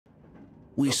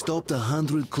We stopped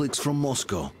 100 clicks from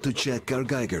Moscow to check our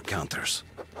Geiger counters.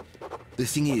 The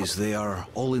thing is, they are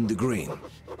all in the green,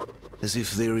 as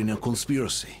if they're in a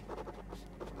conspiracy.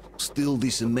 Still,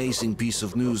 this amazing piece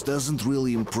of news doesn't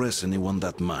really impress anyone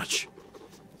that much.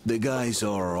 The guys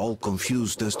are all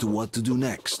confused as to what to do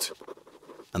next.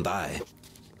 And I'm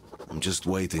just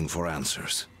waiting for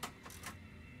answers.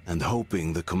 And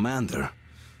hoping the commander,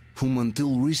 whom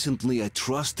until recently I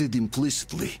trusted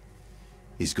implicitly,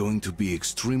 is going to be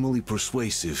extremely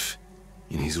persuasive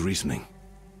in his reasoning.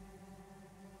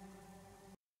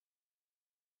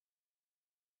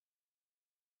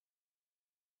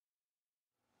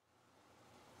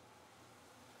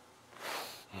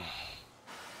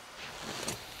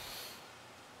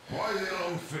 Why the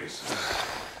long faces?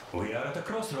 We are at a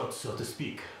crossroads, so to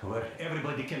speak, where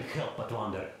everybody can help but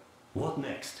wonder. What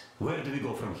next? Where do we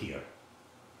go from here?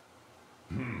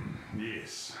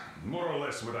 Yes, more or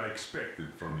less what I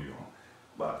expected from you.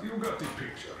 But you got the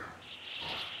picture.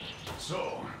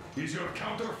 So, is your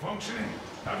counter functioning?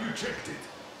 Have you checked it?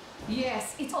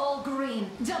 Yes, it's all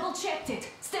green. Double-checked it.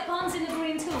 Stepan's in the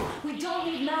green too. We don't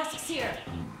need masks here.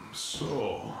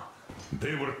 So,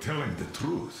 they were telling the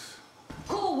truth.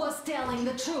 Who was telling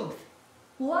the truth?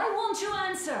 Why won't you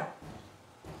answer?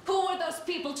 Who were those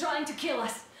people trying to kill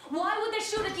us? Why would they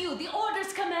shoot at you, the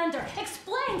Order's commander?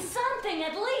 Explain something,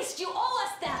 at least! You owe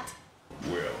us that!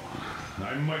 Well,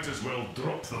 I might as well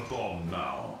drop the bomb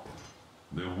now.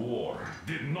 The war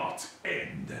did not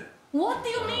end. What do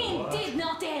you mean, did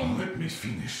not end? Let me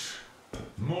finish.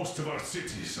 Most of our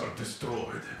cities are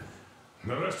destroyed.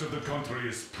 The rest of the country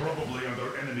is probably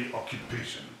under enemy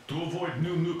occupation. To avoid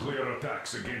new nuclear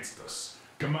attacks against us,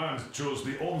 Command chose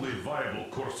the only viable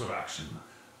course of action: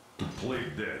 to play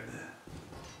dead.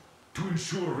 To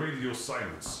ensure radio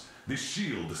silence, the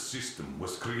SHIELD system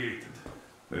was created.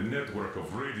 A network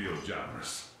of radio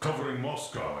jammers covering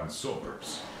Moscow and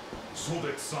suburbs, so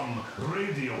that some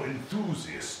radio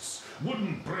enthusiasts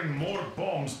wouldn't bring more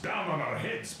bombs down on our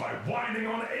heads by whining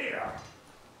on air.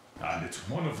 And it's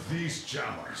one of these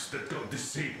jammers that got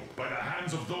disabled by the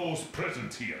hands of those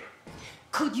present here.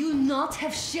 Could you not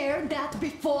have shared that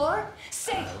before?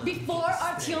 Say, before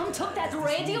Artyom took that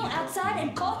radio outside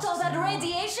and caught all that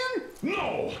radiation?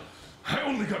 No! I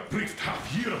only got briefed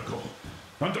half year ago,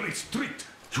 under a strict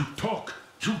 "you talk,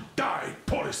 you die"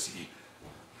 policy.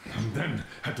 And then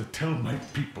had to tell my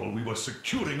people we were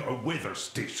securing a weather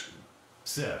station.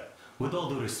 Sir, with all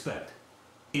due respect,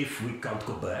 if we can't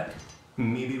go back,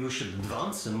 maybe we should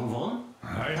advance and move on?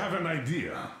 I have an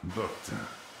idea, but...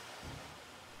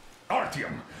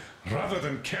 Artyom, rather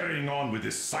than carrying on with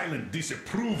this silent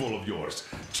disapproval of yours,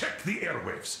 check the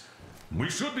airwaves. We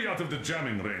should be out of the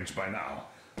jamming range by now,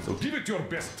 so give it your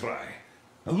best try.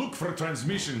 Look for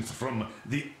transmissions from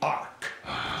the Ark.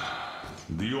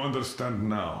 Do you understand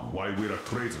now why we're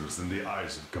traitors in the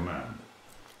eyes of Command?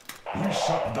 We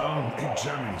shut down a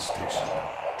jamming station,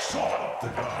 shot up the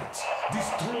guards,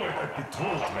 destroyed a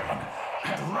patrol train,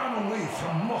 and ran away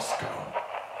from Moscow.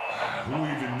 Who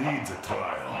even needs a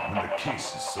trial when the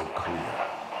case is so clear?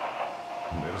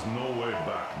 There's no way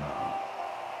back now.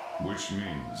 Which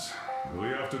means we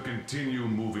have to continue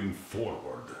moving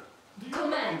forward.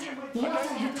 Command, what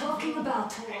are you talking about?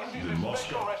 The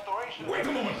Moscow... Wait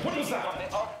a moment, what was that? On the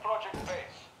Ark project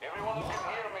base. Everyone who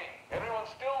can hear me. Everyone's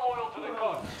still loyal to the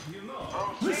cause.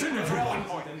 Listen, everyone!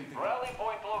 Rally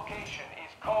point location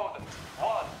is code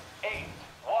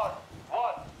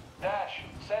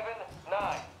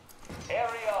 1811-79.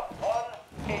 Area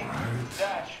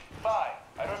 18-5. I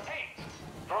repeat.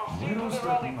 Proceed to the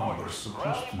rally point.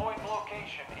 Rally point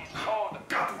location is code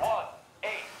 1811-79.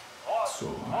 So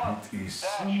it is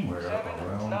somewhere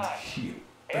around here.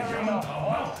 The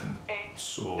Yamantau Mountain.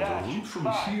 So the route from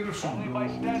here should go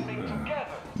like this.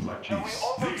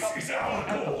 This is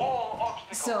our goal.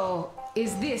 So,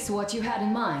 is this what you had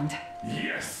in mind?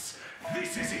 Yes,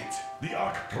 this is it. The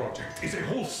Ark project is a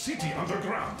whole city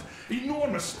underground.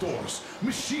 Enormous stores,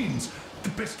 machines, the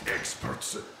best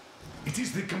experts. It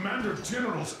is the Commander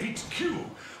General's HQ.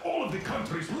 All of the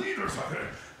country's leaders are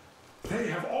there.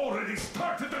 They have already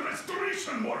started the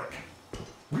restoration work.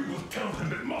 We will tell them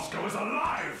that Moscow is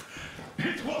alive.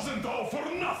 It wasn't all for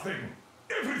nothing.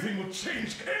 Everything will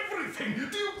change, everything.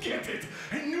 Do you get it?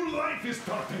 A new life is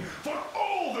starting for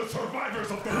all the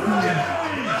survivors of the war.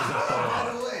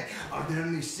 By the way, are there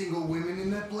any single women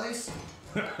in that place?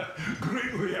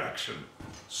 Great reaction.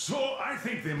 So I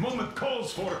think the moment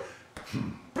calls for...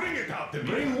 Bring it out, the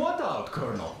Bring what out,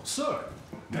 Colonel? Sir?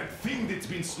 That thing that's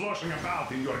been sloshing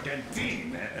about in your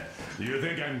canteen. You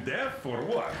think I'm deaf or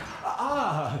what?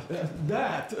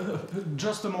 That.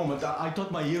 Just a moment. I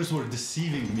thought my ears were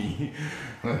deceiving me.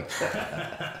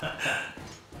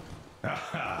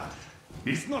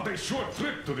 It's not a short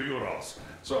trip to the Urals,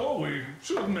 so we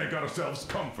should make ourselves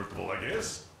comfortable, I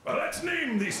guess. Let's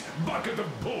name this bucket of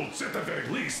bolts at the very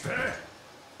least, eh?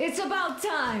 It's about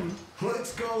time.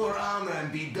 Let's go around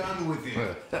and be done with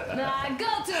it. Nah,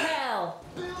 go to hell.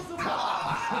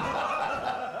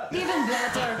 Even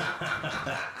better.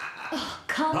 Oh,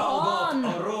 come How on.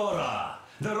 about Aurora?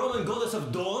 The Roman goddess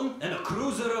of dawn and a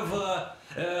cruiser of,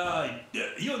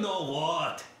 you know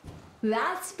what?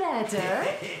 That's better.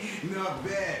 Not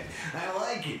bad. I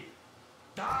like it.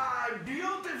 Ah,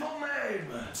 beautiful name.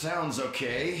 Sounds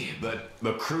okay, but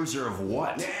the cruiser of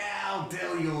what? Yeah, I'll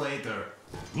tell you later.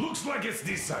 Looks like it's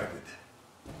decided.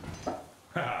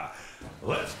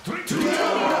 Let's treat to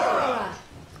Aurora!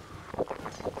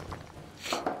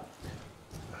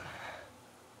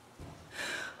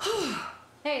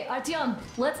 Hey, Artyom,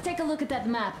 let's take a look at that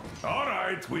map. All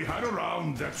right, we had a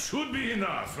round. That should be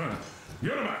enough.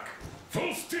 Yermak,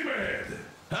 full steam ahead.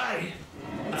 Aye.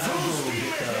 Full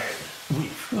steam ahead.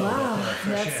 Wow,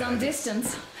 that's some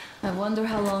distance. I wonder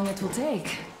how long it will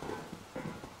take.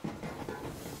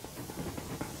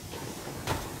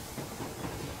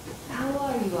 How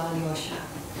are you, Alyosha?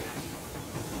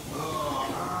 Oh,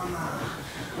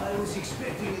 Anna. I was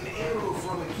expecting an arrow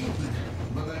from a Cupid,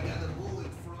 but I got a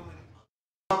bullet from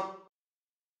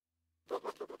an...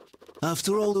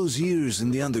 After all those years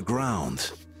in the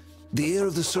underground, the air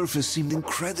of the surface seemed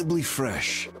incredibly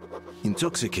fresh,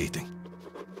 intoxicating.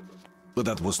 But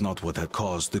that was not what had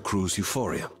caused the crew's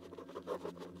euphoria.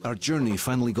 Our journey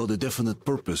finally got a definite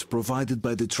purpose provided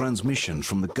by the transmission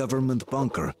from the government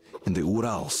bunker in the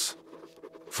Urals.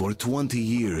 For 20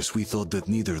 years we thought that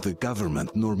neither the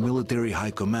government nor military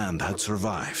high command had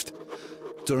survived.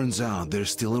 Turns out they're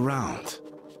still around.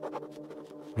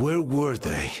 Where were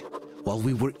they while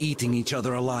we were eating each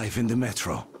other alive in the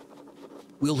metro?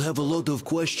 We'll have a lot of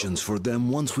questions for them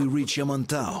once we reach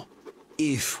Yamantau,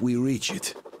 if we reach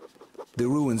it. The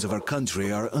ruins of our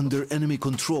country are under enemy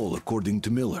control, according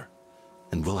to Miller,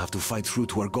 and we'll have to fight through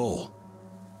to our goal.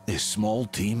 A small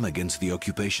team against the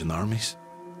occupation armies?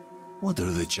 What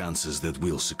are the chances that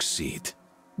we'll succeed?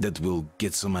 That we'll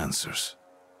get some answers?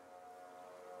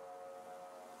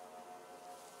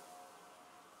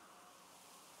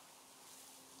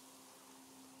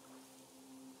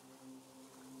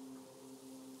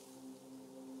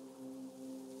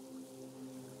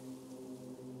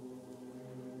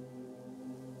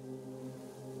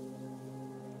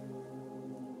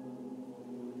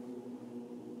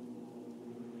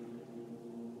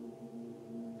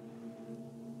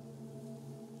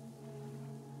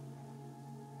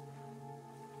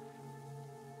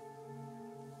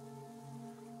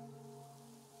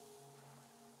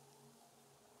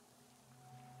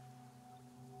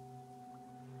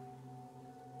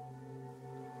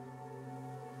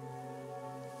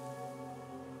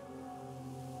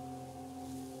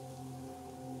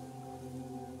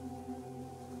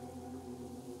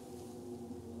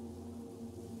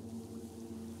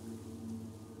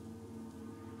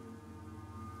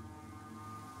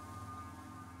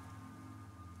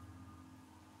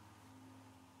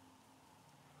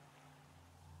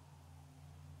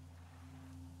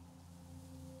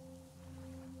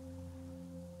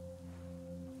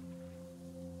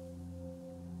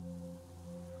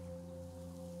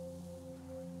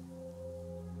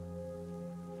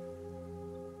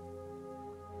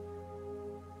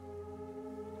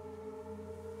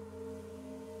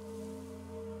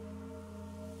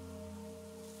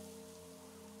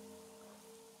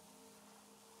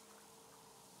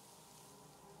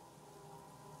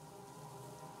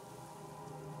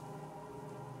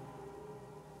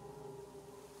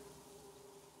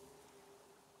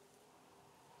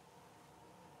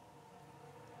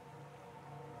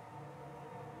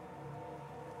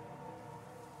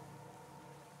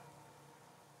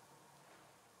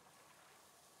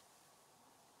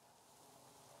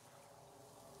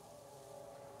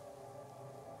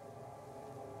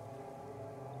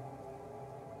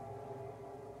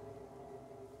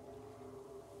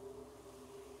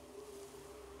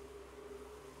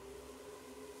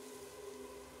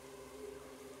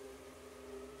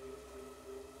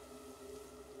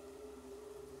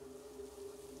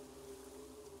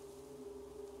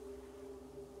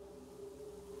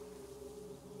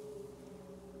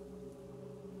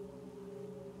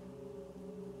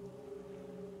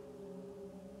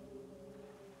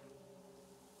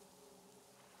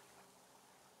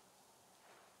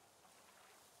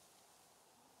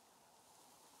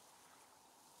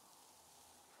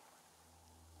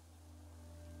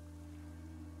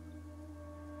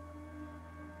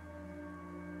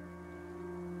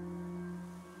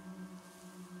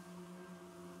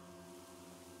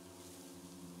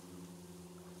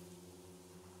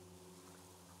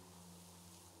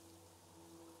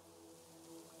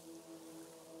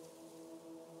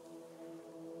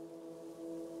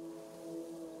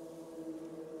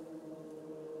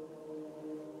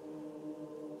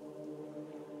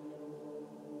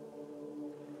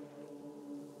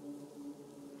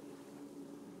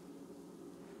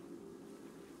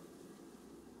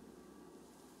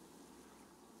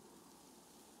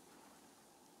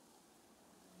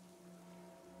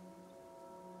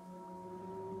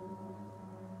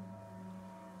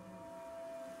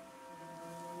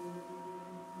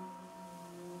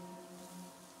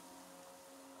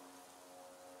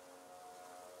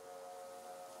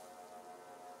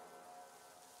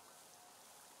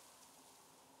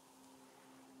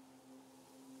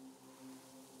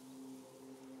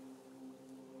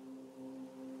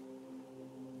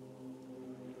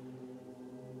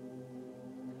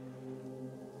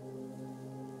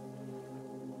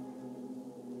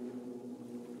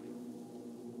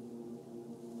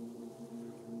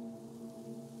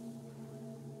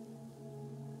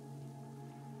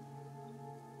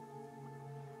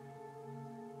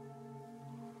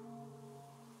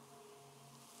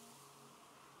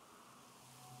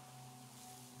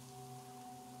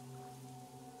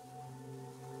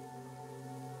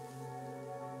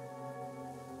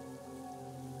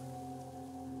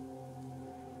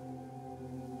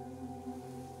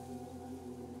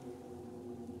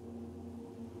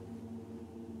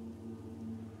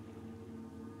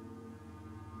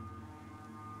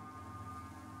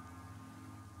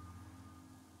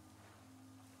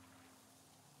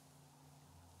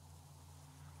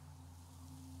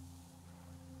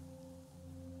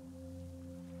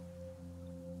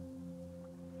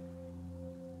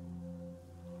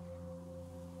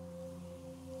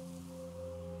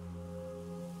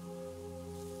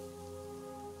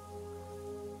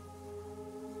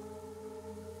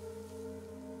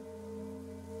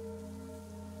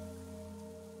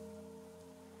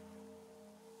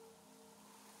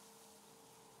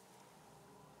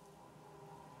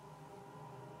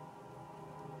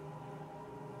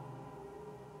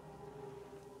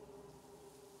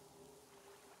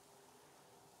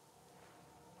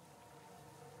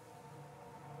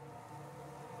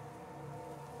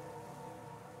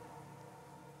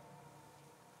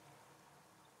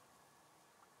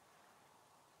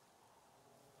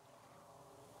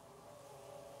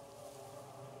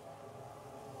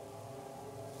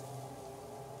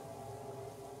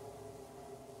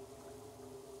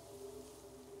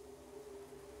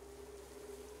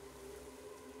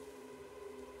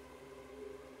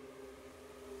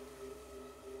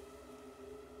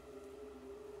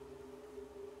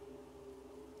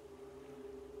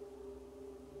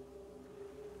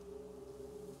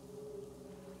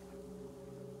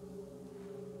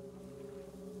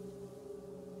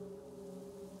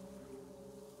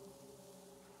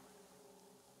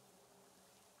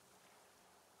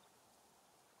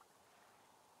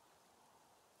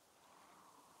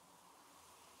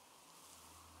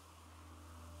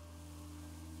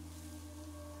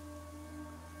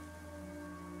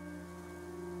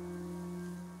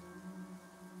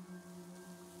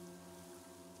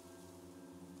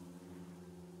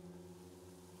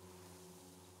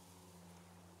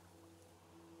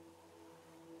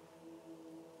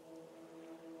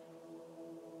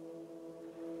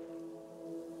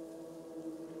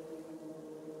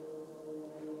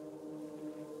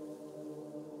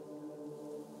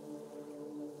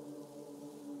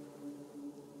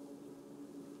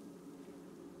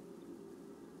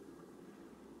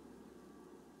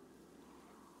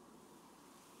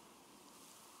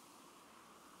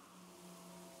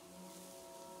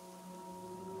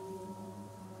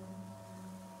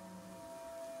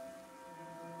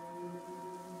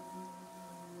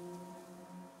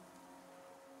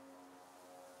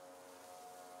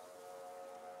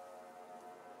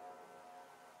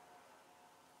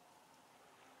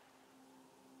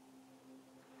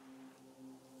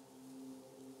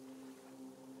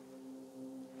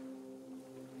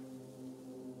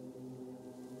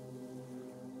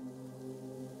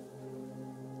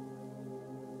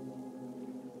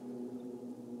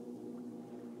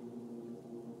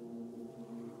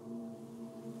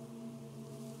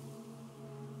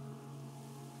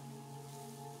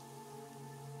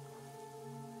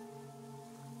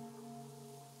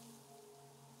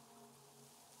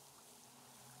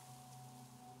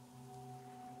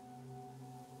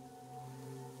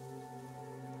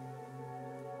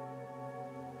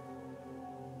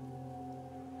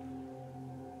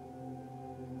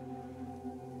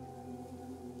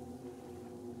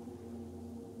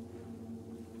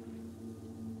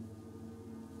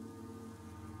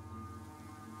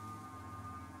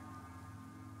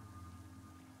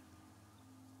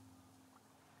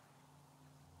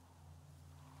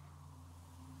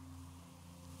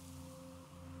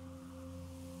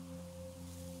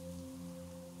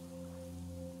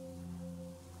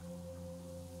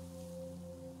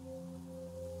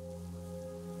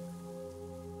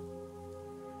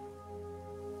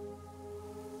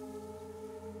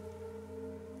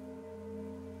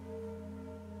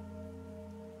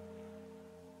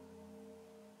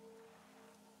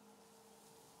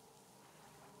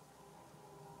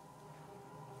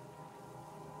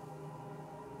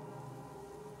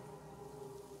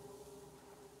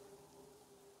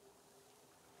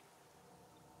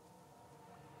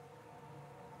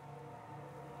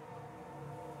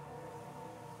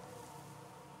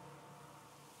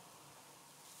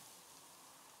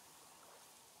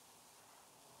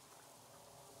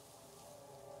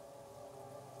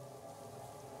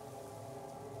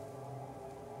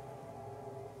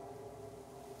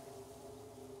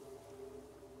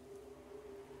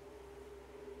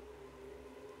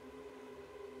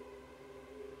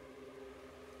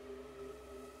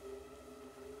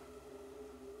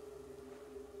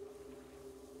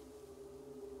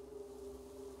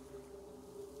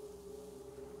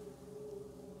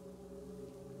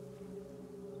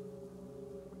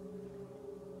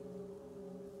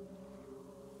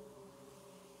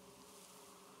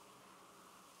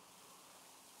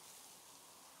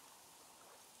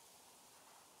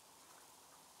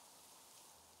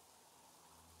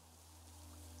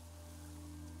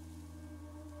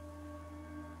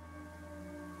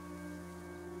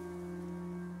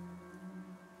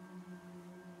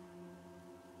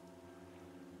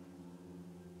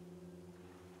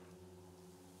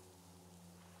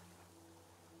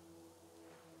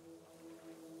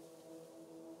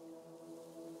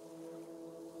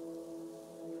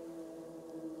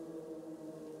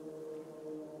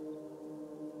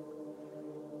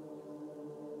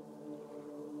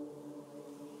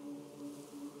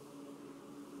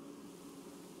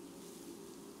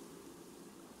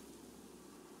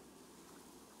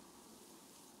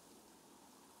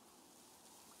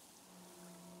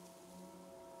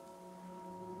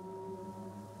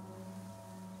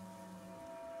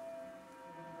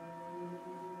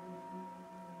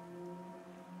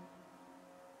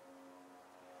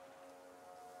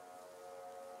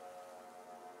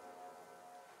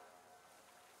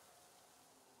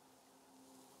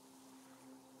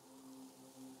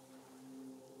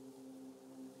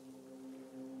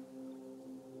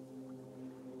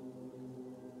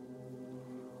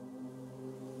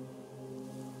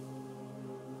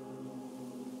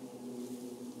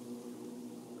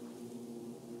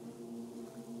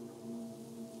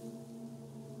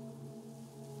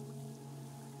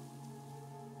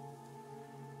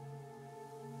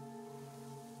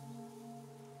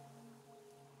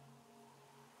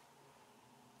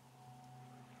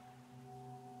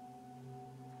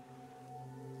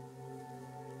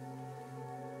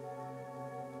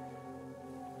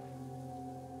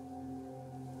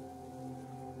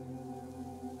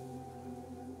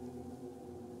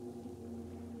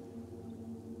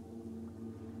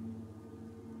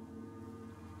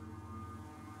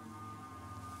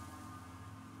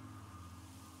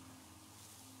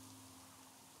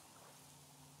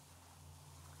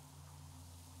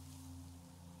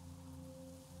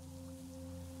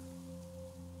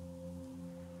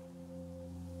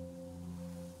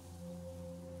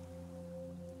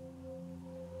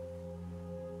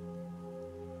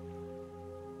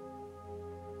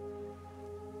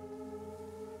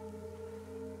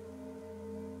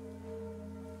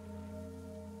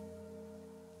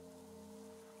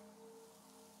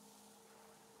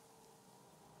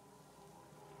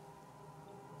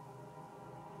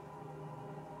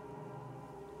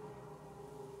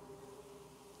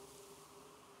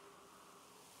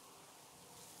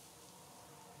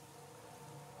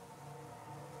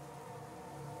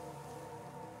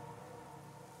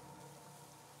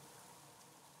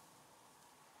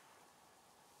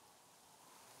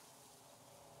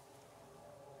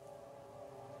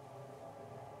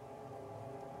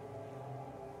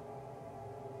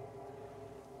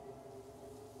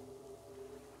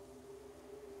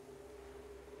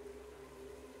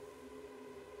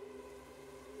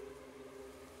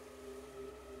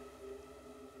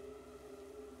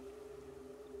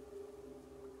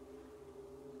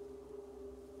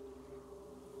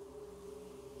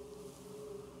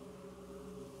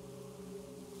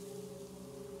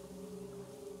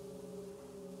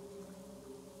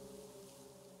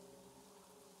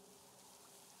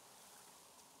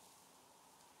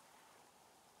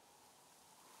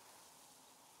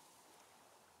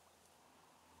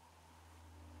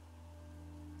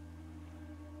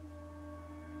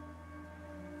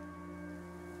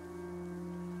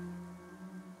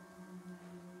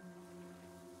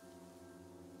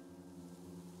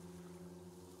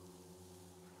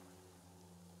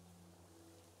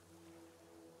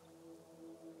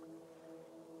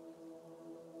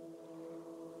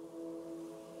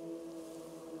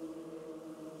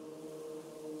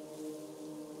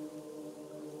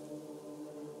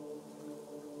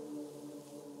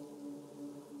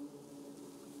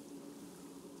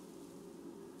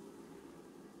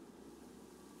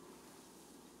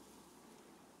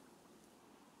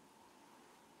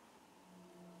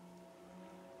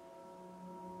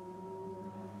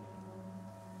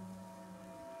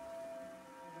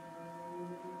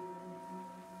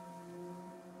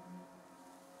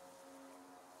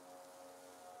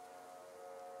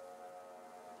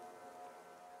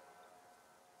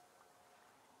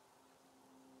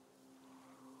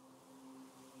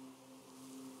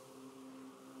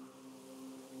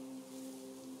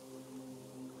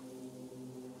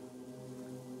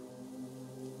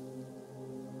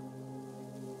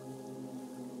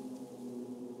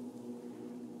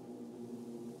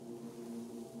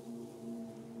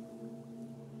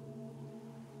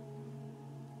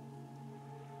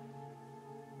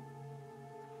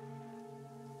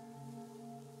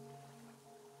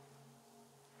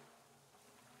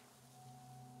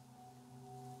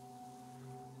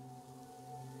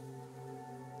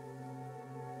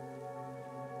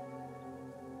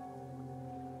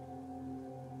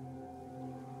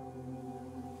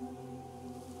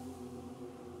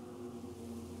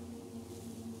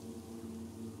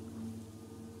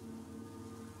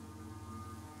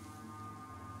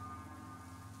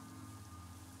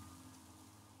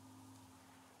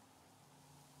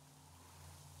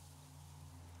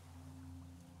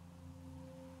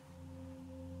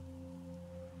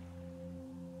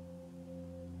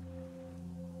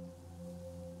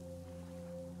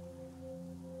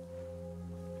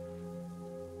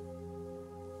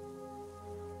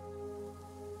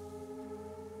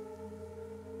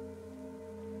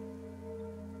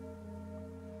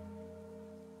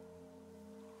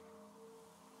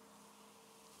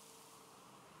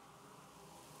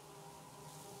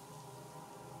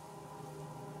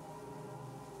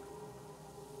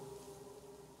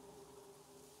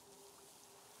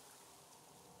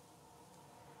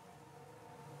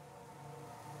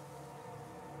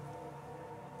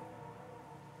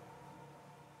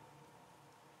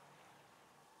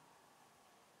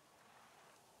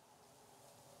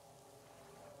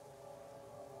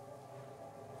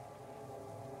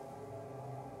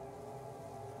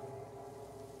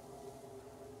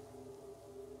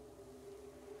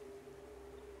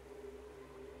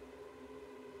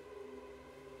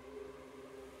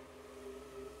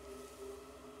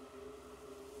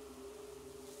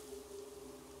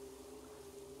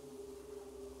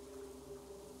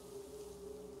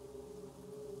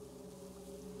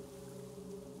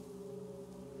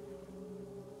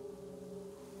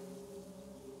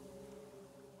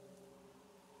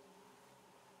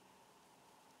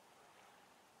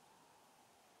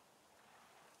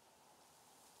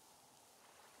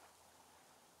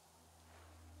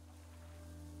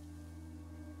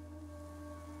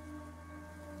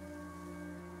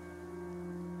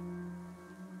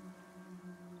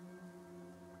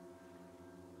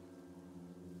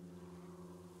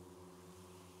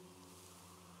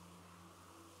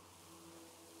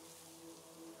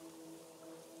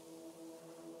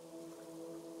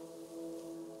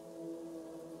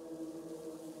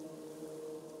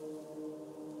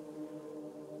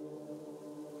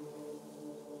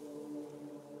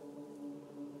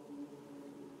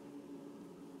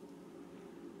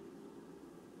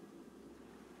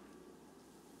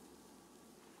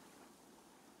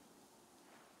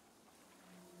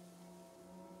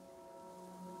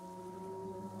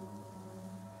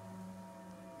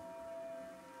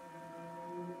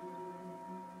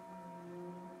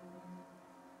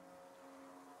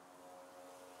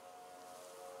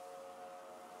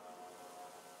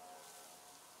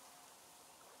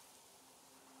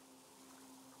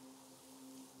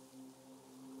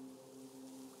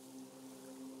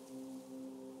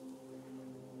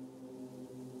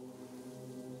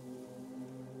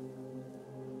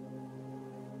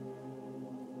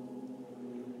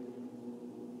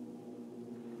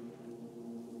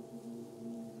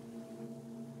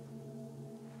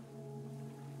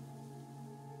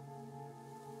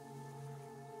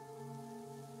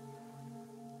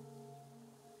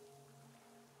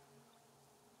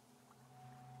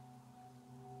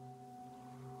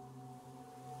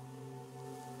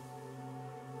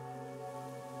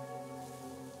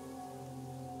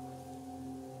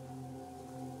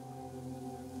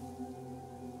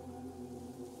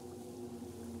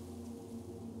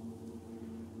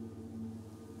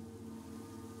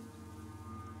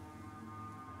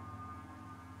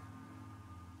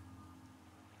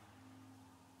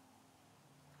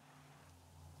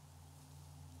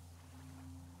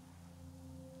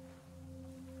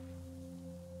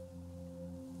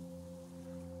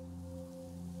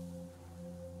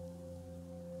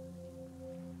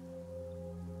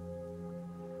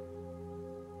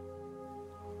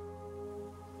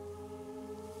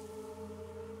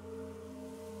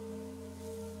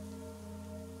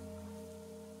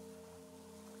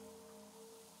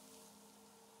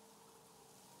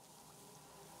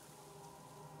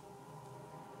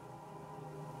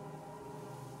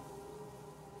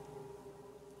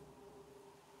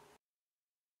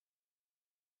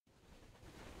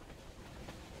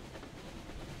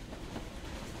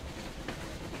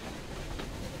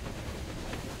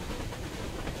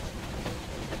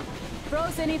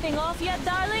 dose anything off yet,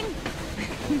 darling?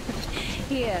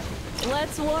 Here,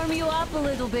 let's warm you up a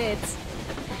little bit.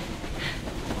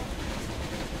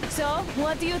 So,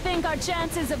 what do you think our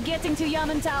chances of getting to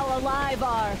Yamantau alive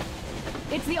are?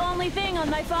 It's the only thing on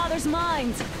my father's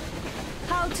mind.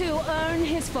 How to earn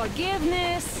his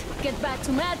forgiveness, get back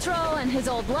to Metro and his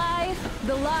old life,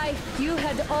 the life you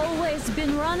had always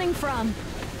been running from.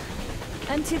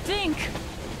 And to think,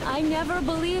 I never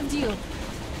believed you.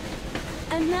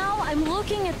 And now I'm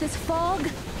looking at this fog,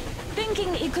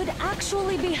 thinking it could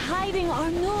actually be hiding our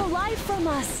new life from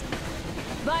us.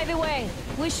 By the way,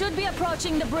 we should be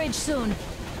approaching the bridge soon.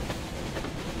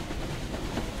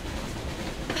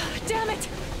 Damn it!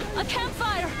 A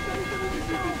campfire!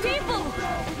 People!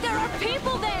 There are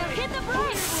people there! Hit the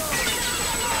brakes!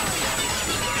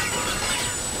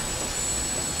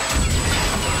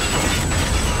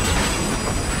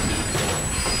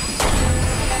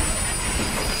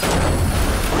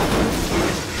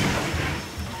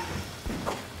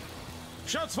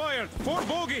 Shots fired! 4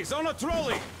 bogies on a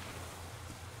trolley!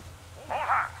 All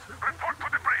hands, report to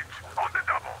the bridge, on the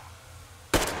double.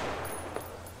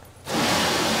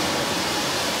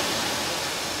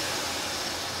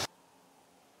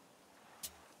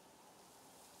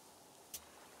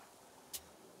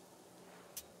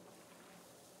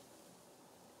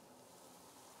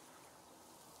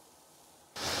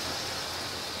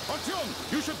 Artyom,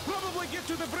 you should probably get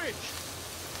to the bridge!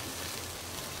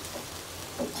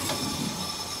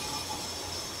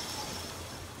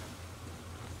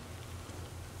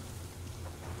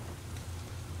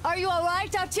 Are you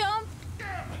alright, Artyom?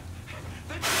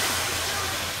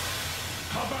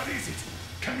 How bad is it?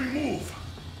 Can we move?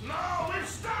 No, we're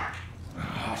stuck!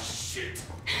 Ah, shit!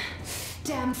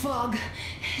 Damn fog.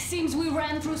 Seems we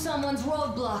ran through someone's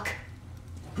roadblock.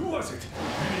 Who was it?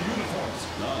 Any uniforms?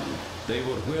 None. They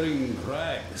were wearing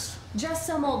rags. Just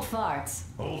some old farts.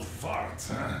 Old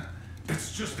farts, huh?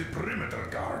 That's just the perimeter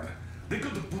guard. They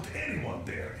could have put anyone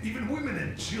there, even women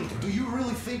and children. Do you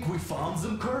really think we found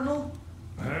them, Colonel?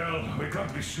 Well, we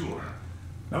can't be sure.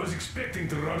 I was expecting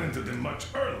to run into them much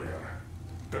earlier.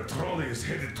 The trolley is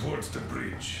headed towards the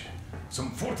bridge.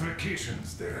 Some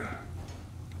fortifications there.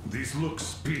 This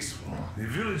looks peaceful. A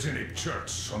village and a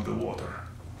church on the water.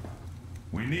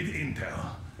 We need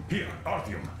intel. Here,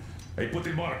 Artyom. I put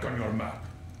a mark on your map.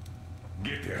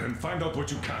 Get there and find out what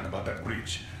you can about that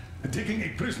bridge. Taking a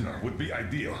prisoner would be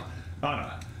ideal.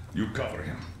 Anna, you cover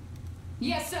him.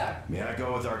 Yes, sir. May I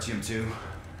go with Artyom too?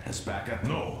 As backup?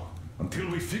 No. Until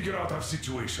we figure out our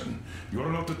situation,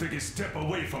 you're not to take a step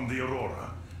away from the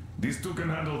Aurora. These two can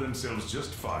handle themselves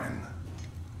just fine.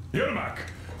 Yermak,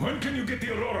 when can you get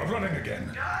the Aurora running again?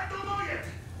 I don't know yet.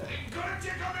 Gotta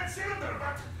check on that cylinder,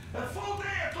 but a full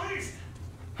day at least.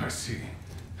 I see.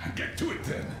 Get to it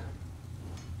then.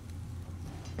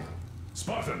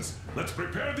 Spartans, let's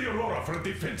prepare the Aurora for a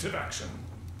defensive action.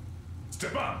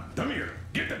 Stepan, Damir,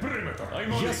 get the perimeter.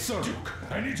 I'm on Yes, sir. Duke,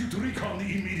 I need you to recon the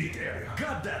immediate area.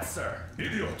 Got that, sir.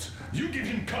 Idiot, you give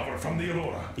him cover from the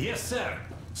Aurora. Yes, sir.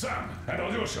 Sam and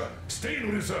Alyosha, stay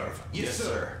in reserve. Yes,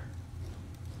 sir.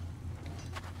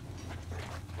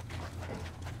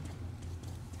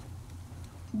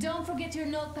 Don't forget your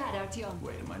notepad, Artyom.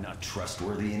 Wait, am I not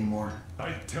trustworthy anymore?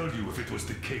 I'd tell you if it was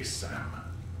the case, Sam.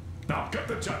 Now, cut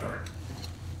the chatter.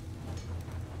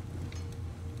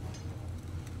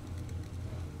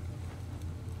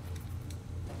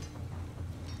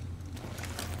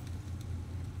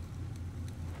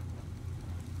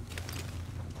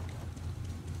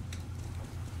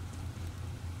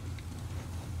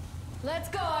 Let's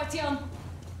go, Artyom.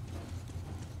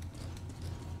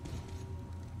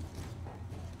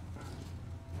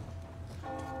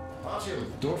 Artyom,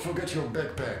 don't forget your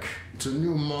backpack. It's a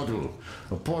new model,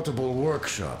 a portable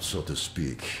workshop, so to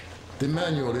speak. The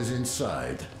manual is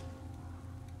inside.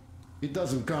 It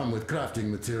doesn't come with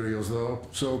crafting materials, though,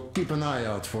 so keep an eye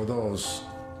out for those.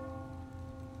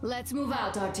 Let's move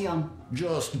out, Artyom.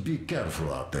 Just be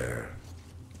careful out there.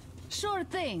 Sure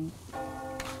thing.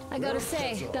 I gotta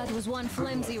say, that was one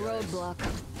flimsy roadblock.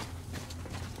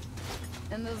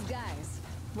 And those guys,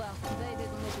 well, they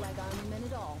didn't look like army men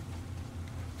at all.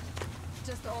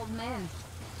 Just old men.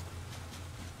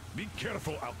 Be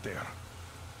careful out there.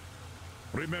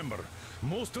 Remember,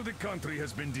 most of the country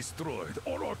has been destroyed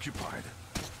or occupied.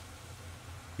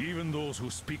 Even those who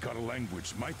speak our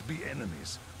language might be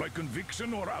enemies, by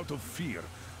conviction or out of fear.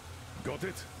 Got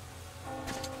it?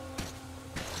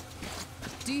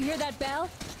 Do you hear that bell?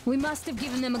 We must have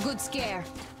given them a good scare.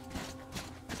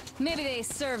 Maybe they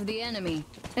served the enemy,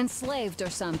 enslaved or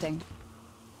something.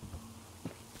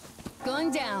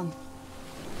 Going down.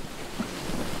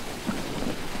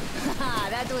 Haha,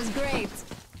 that was great.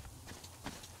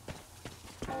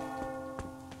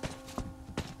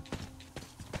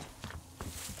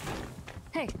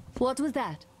 Hey, what was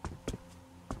that?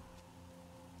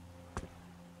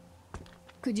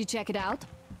 Could you check it out?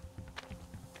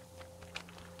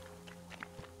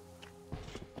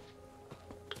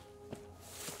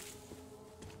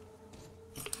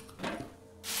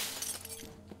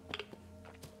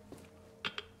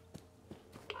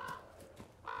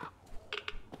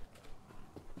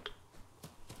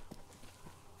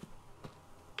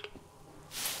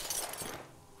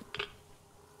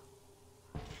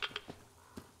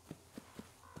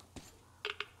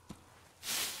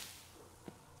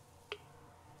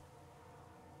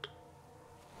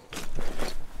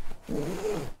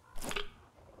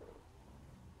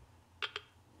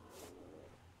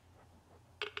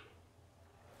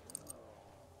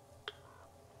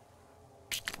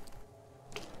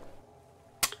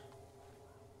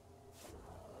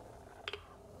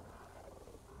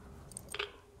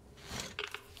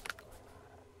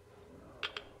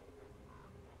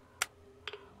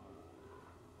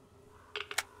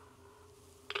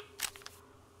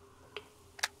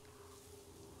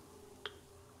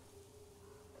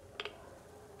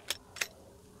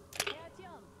 Hey,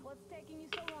 Artyom, what's taking you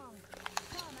so long?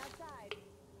 Come outside.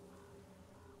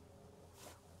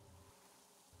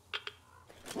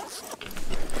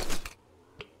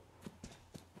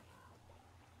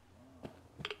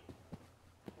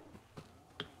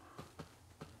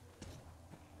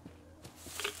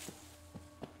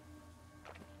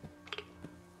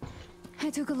 I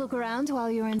took a look around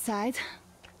while you were inside.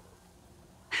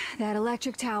 That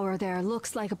electric tower there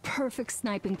looks like a perfect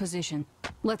sniping position.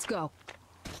 Let's go.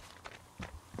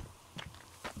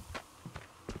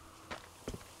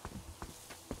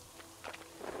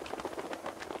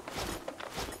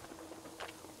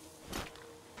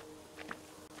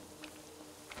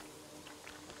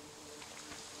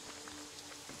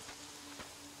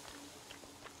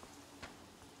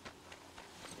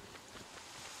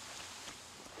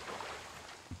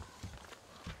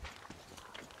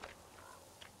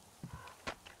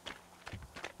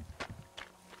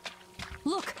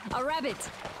 Look, a rabbit!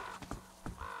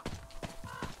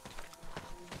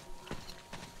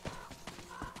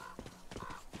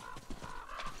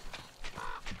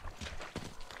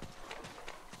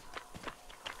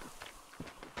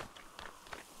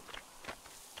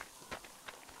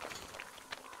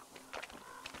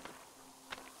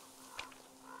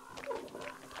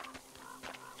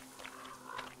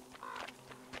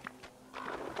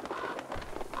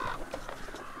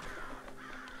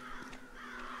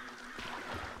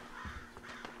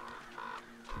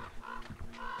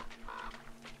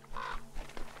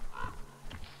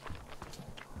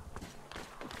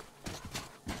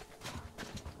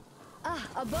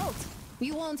 A boat!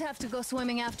 You won't have to go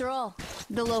swimming after all.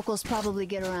 The locals probably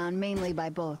get around mainly by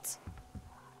boats.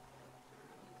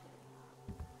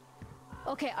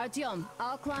 Okay, Artyom,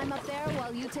 I'll climb up there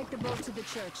while you take the boat to the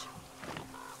church.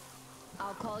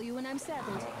 I'll call you when I'm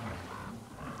settled.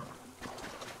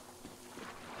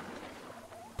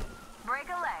 Break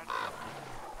a leg.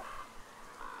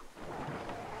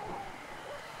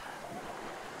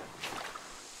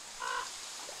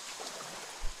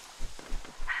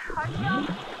 Artyom,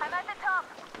 I'm at the top.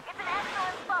 It's an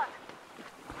excellent spot.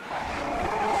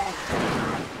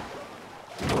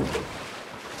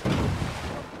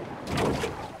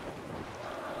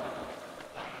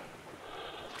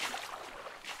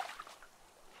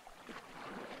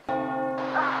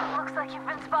 Looks like you've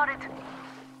been spotted.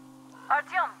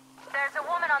 Artyom, there's a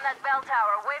woman on that bell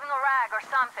tower waving a rag or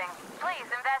something.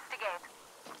 Please investigate.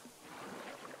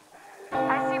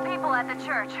 I see people at the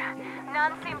church.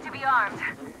 None seem to be armed.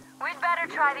 We'd better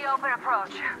try the open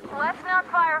approach. Let's not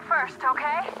fire first,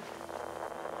 okay?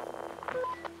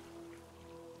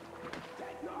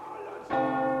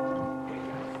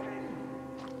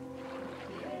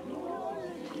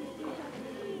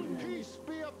 Peace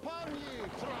be upon ye,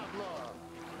 traveler!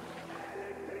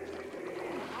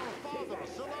 Our father,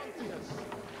 Salantius,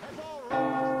 has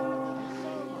already started his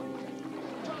sermon.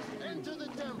 Just enter the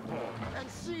temple and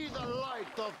see the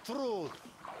light of truth.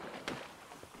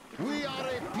 We are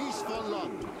a peaceful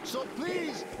lot, so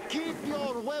please keep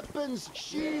your weapons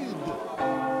sheathed.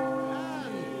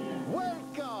 And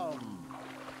welcome!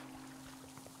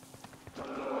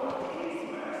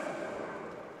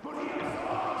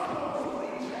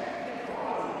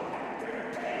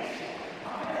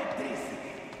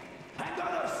 And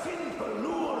other sinful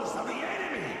lures of the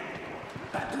enemy.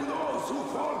 But to those who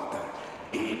falter,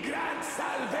 he grants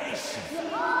salvation.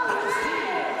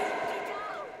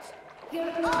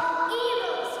 You're all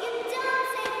evils! You don't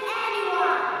save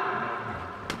anyone!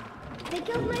 They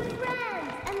killed my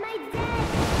friends and my dad!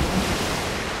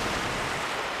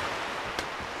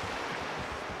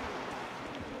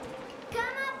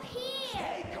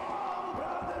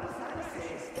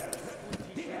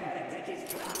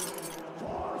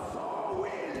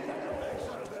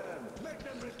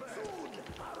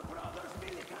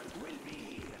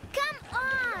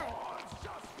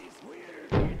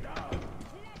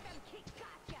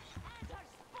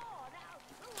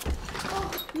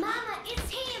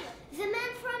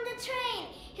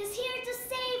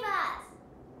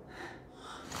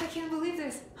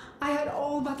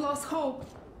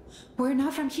 We're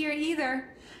not from here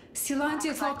either.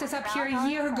 Silantius locked us up here a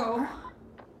year ago.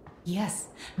 Yes,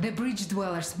 the bridge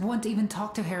dwellers won't even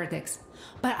talk to heretics.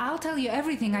 But I'll tell you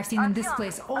everything I've seen in this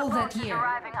place all that year.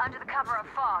 Arriving under the cover of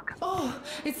fog. Oh,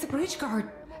 it's the bridge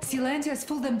guard. Silantius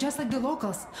fooled them just like the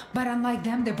locals. But unlike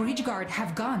them, the bridge guard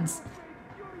have guns.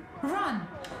 Run!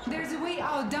 There's a way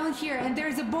out down here and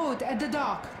there's a boat at the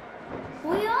dock.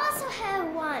 We also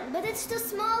have one, but it's too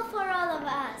small for all of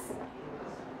us.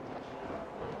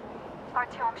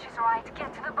 Artyom, she's right.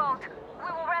 Get to the boat.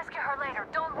 We will rescue her later.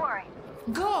 Don't worry.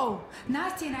 Go!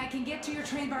 Nasty and I can get to your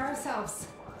train by ourselves.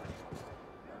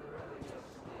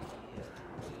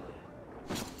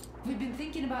 We've been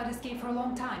thinking about escape for a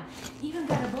long time. Even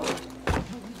got a boat. But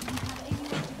we didn't have anywhere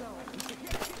to go.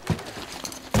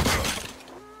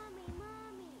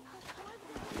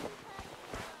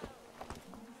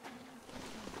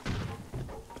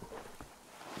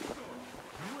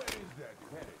 Where is that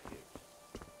heretic?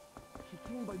 He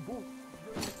came by boat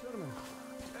during the sermon.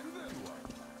 And then what?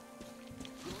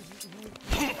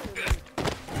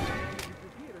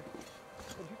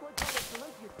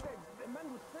 The man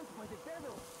was sent by the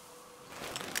devil.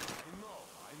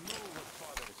 I know what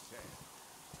Father said.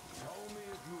 Tell me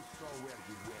if you saw where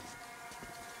he went.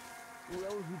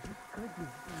 Well, he just kind of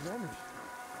vanished.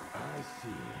 I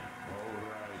see. All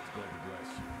right, God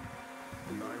bless you.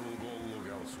 And I will go look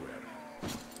elsewhere.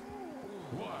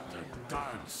 What a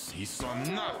dance! He saw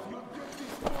nothing.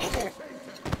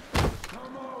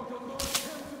 Come out and don't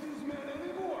attend to these men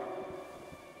anymore.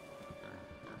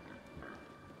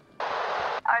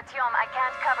 Artyom, I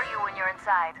can't cover you when you're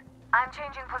inside. I'm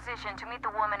changing position to meet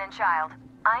the woman and child.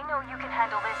 I know you can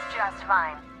handle this just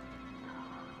fine.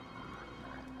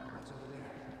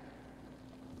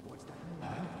 What's that?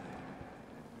 Huh?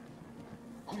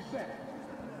 Who's that?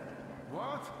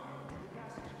 What?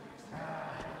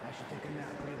 I should take a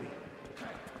nap, really.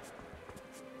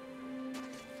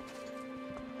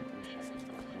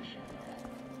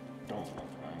 Don't let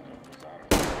anger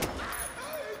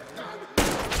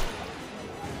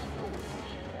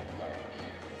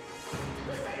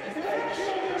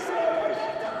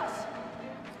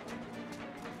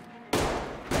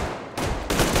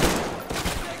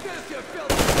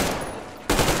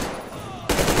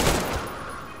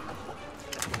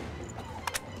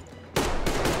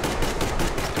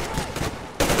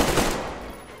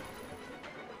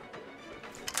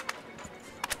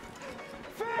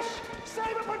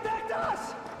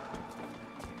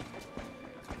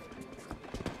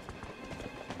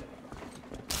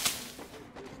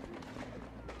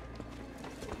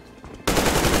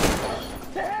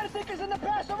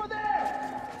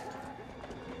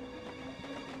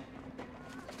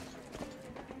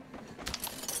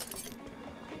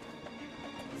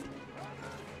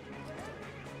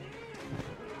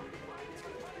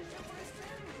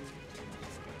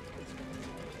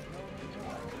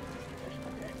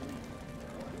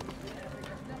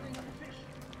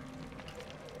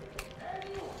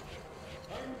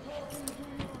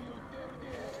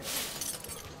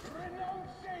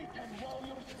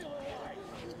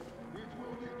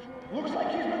Looks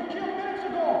like he's been killed minutes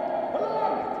ago!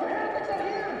 Alarm! The heretics are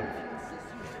here!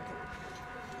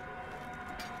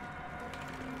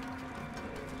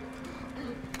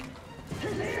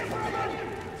 He's here, Brother!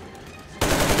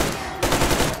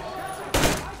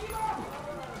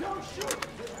 Don't shoot!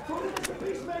 For it is the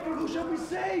peacemaker who shall be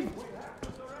saved!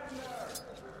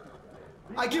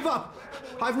 I give up!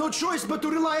 I have no choice but to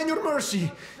rely on your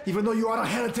mercy, even though you are a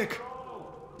heretic.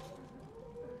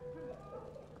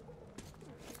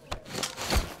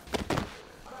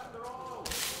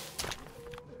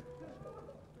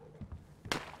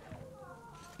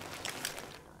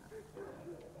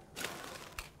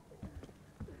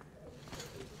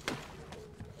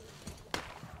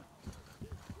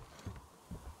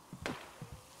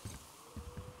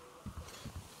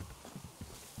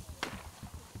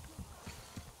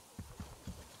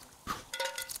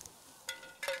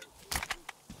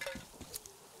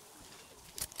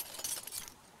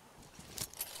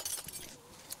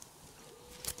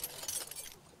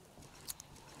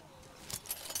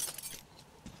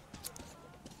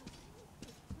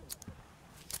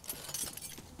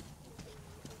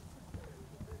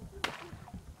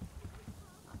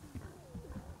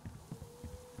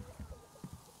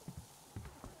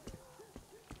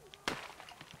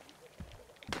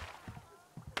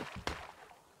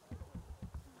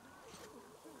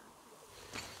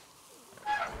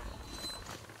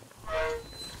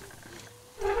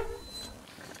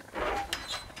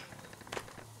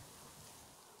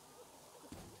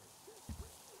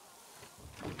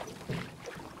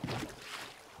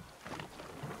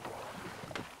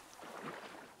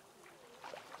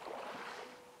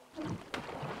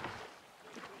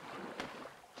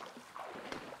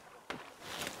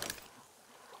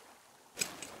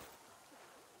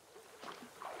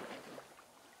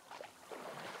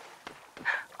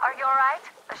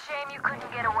 you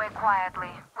couldn't get away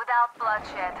quietly, without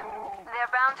bloodshed.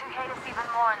 They're bound to hate us even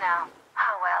more now.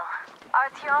 Ah, well.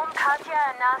 Artyom, Katya,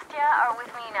 and Nastya are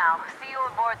with me now. See you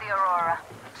aboard the Aurora.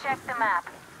 Check the map.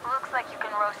 Looks like you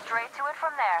can row straight to it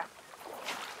from there.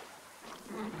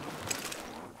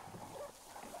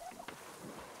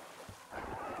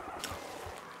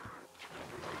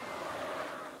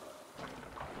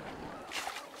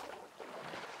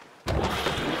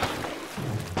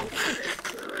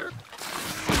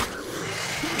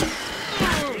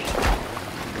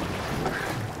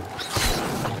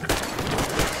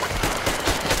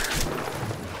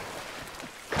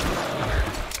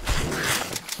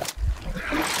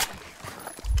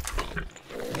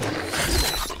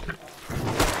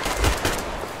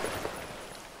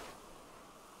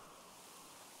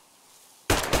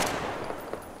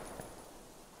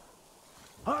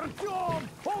 Artyom!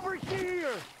 Over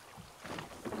here!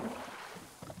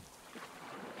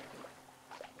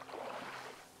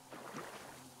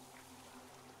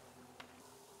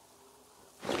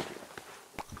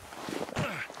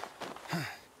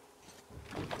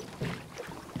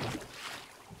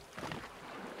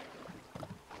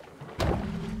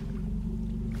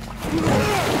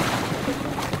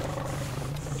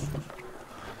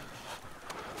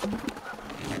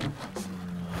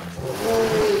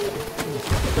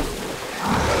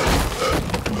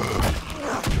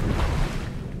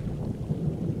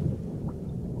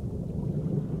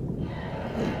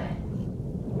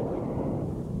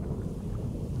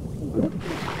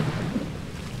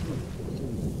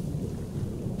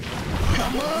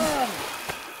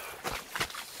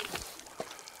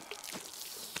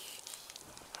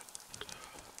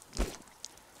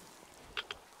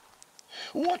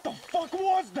 What the fuck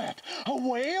was that? A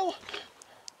whale?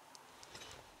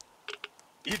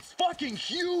 It's fucking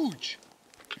huge!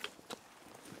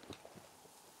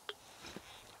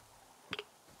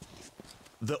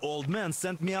 The old man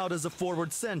sent me out as a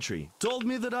forward sentry, told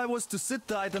me that I was to sit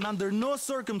tight and under no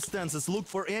circumstances look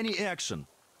for any action.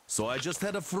 So I just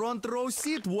had a front row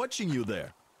seat watching you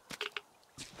there.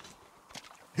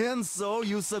 And so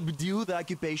you subdue the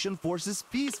occupation forces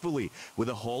peacefully, with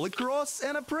a holy cross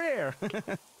and a prayer.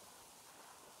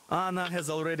 Anna has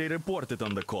already reported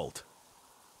on the cult.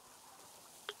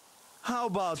 How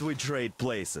about we trade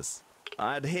places?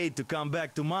 I'd hate to come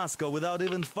back to Moscow without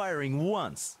even firing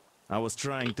once. I was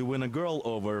trying to win a girl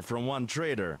over from one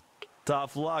trader.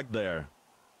 Tough luck there.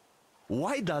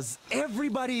 Why does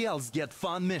everybody else get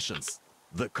fun missions?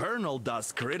 The colonel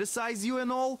does criticize you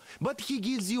and all, but he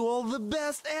gives you all the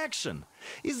best action.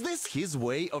 Is this his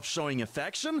way of showing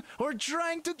affection or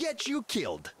trying to get you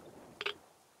killed?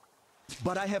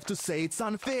 But I have to say it's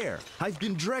unfair. I've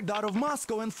been dragged out of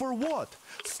Moscow, and for what?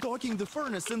 Stalking the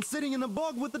furnace and sitting in a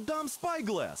bog with a dumb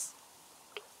spyglass.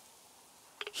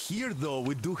 Here, though,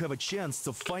 we do have a chance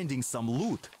of finding some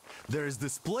loot. There is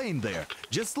this plane there.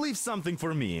 Just leave something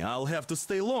for me. I'll have to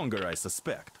stay longer, I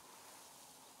suspect.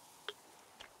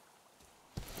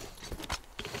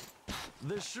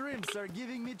 The shrimps are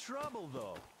giving me trouble,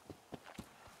 though.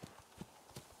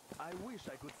 I wish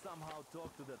I could somehow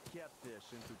talk to that catfish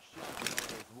into chasing all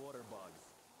those water bugs.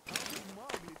 How did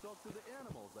Mowgli talk to the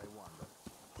animals, I wonder?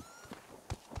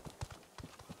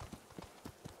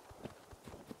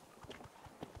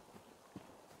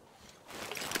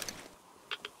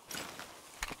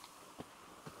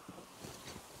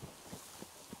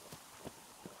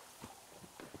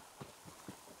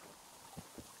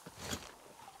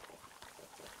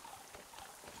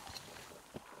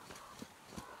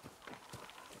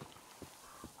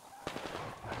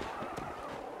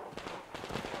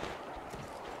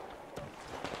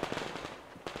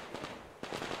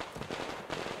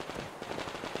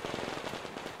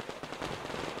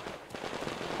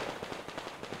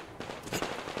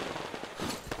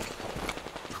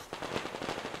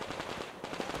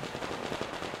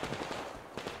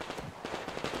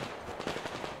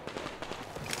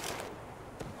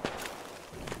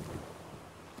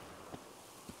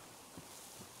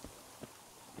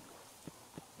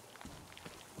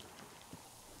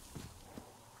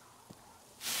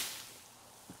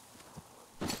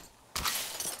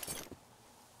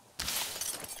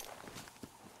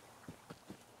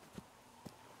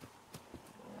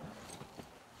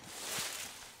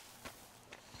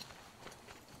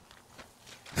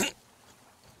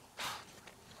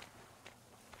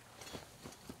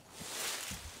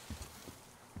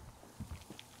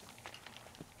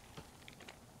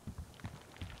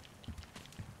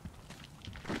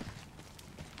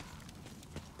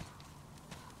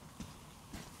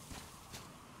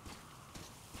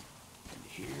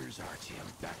 Here's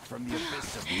Artyom back from the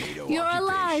abyss of NATO You're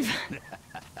alive! occupation.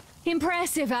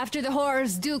 Impressive after the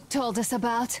horrors Duke told us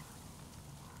about.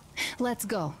 Let's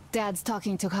go. Dad's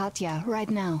talking to Katya right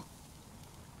now.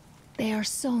 They are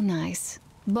so nice.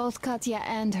 Both Katya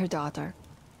and her daughter.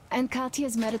 And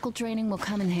Katya's medical training will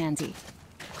come in handy.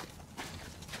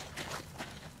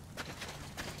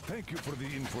 Thank you for the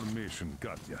information,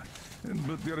 Katya.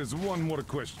 But there is one more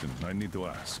question I need to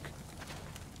ask.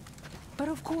 But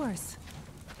of course.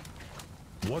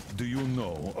 What do you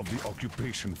know of the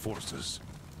occupation forces?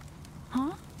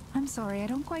 Huh? I'm sorry, I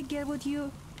don't quite get what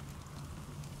you...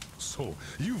 So,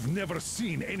 you've never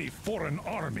seen any foreign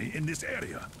army in this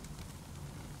area?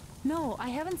 No, I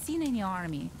haven't seen any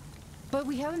army. But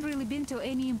we haven't really been to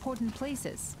any important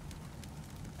places.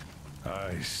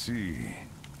 I see.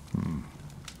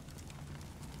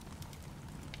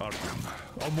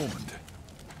 Artyom, a moment.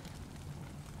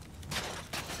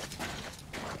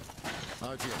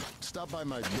 Artyom, stop by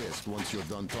my desk once you're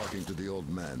done talking to the old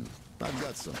man. I've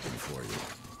got something for you.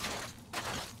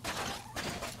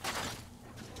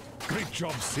 Great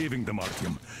job saving them,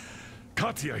 Artyom.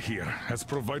 Katya here has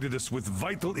provided us with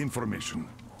vital information.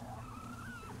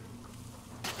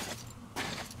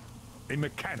 A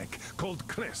mechanic called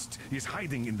Crest is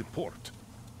hiding in the port.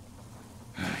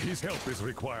 His help is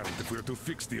required if we're to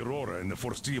fix the Aurora in the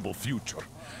foreseeable future.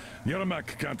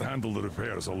 Yermak can't handle the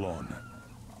repairs alone.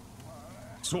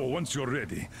 So, once you're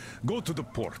ready, go to the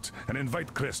port and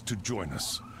invite Crest to join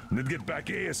us. And then get back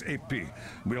ASAP.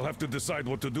 We'll have to decide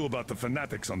what to do about the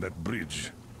fanatics on that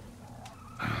bridge.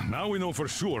 Now we know for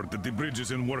sure that the bridge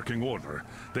is in working order.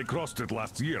 They crossed it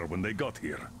last year when they got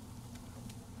here.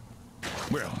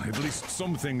 Well, at least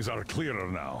some things are clearer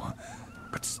now.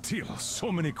 But still,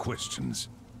 so many questions.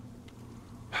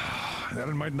 There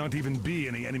might not even be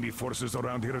any enemy forces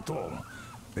around here at all.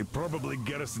 They probably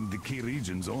garrison the key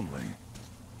regions only.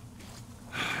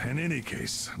 In any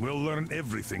case, we'll learn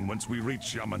everything once we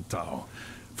reach Yamantau.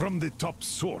 From the top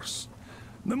source.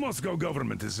 The Moscow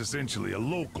government is essentially a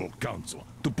local council,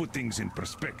 to put things in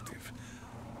perspective.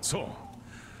 So,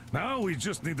 now we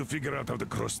just need to figure out how to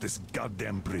cross this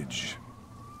goddamn bridge.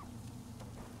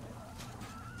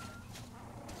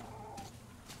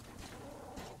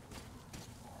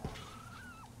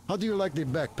 How do you like the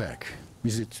backpack?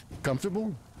 Is it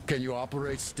comfortable? Can you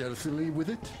operate stealthily with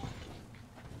it?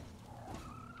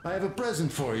 I have a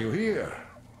present for you here.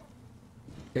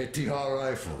 A TR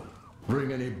rifle.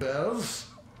 Ring any bells?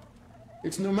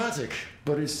 It's pneumatic,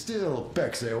 but it still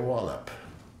packs a wallop.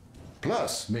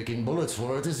 Plus, making bullets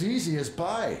for it is easy as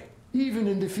pie, even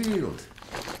in the field.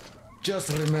 Just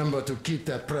remember to keep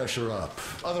that pressure up.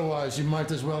 Otherwise, you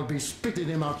might as well be spitting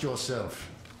him out yourself.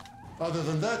 Other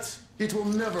than that, it will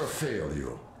never fail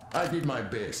you. I did my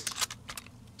best.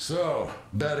 So,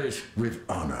 bear it with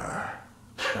honor.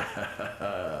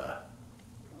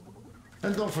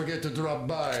 And don't forget to drop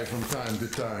by from time to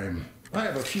time. I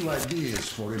have a few ideas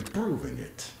for improving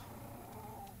it.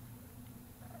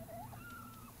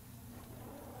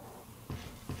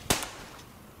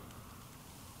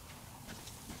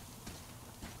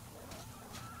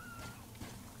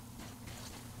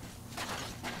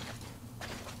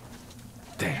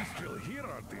 Damn.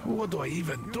 What do I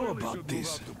even do about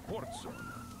this?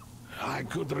 I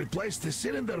could replace the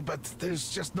cylinder, but there's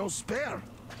just no spare.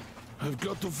 I've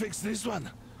got to fix this one.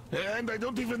 And I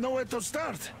don't even know where to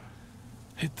start.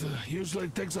 It usually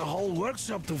takes a whole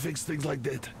workshop to fix things like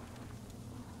that.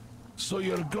 So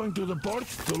you're going to the port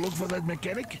to look for that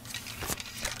mechanic?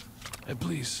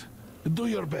 Please, do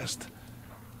your best.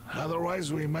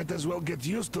 Otherwise, we might as well get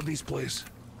used to this place.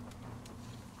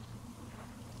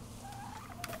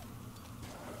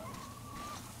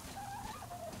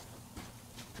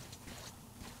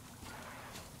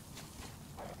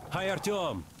 Hi,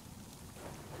 Artyom.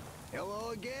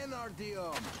 Hello again,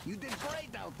 Artyom. You did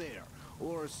great out there.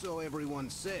 Or so everyone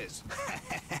says.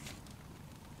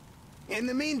 In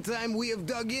the meantime, we have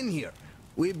dug in here.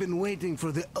 We've been waiting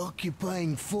for the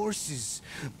occupying forces.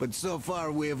 But so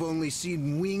far, we have only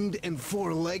seen winged and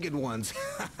four-legged ones.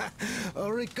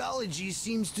 Our ecology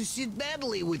seems to sit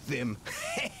badly with them.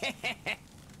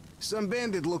 Some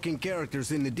bandit-looking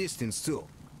characters in the distance, too.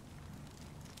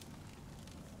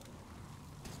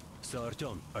 So,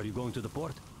 Artyom, are you going to the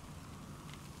port?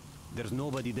 There's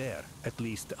nobody there. At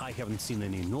least, I haven't seen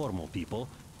any normal people.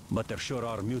 But there sure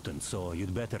are mutants, so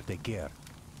you'd better take care.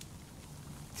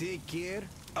 Take care?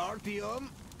 Artyom?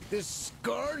 The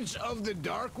scourge of the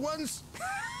Dark Ones?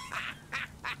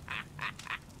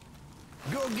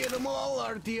 Go get them all,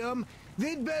 Artyom.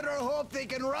 They'd better hope they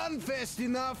can run fast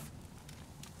enough.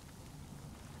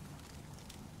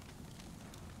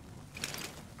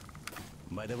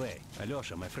 By the way,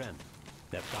 Alyosha, my friend,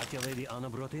 that Katya lady Anna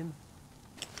brought in?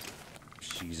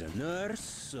 She's a nurse,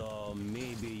 so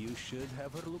maybe you should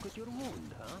have her look at your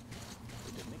wound, huh?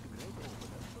 It'd make a great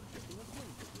opener for getting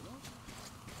acquainted, you know?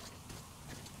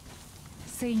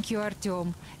 Thank you,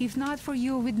 Artyom. If not for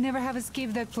you, we'd never have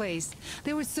escaped that place.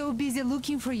 They were so busy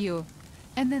looking for you.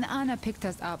 And then Anna picked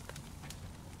us up.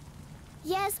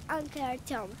 Yes, Uncle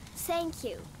Artyom. Thank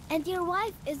you. And your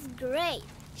wife is great.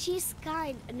 She's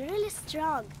kind and really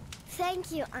strong.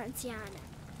 Thank you, Auntie Anna.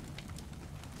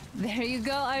 There you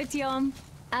go, Artyom.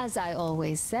 As I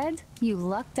always said, you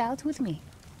lucked out with me.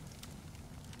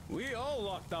 We all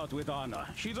lucked out with Anna.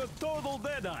 She's a total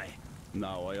deadeye.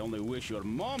 Now I only wish your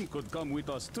mom could come with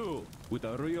us too. With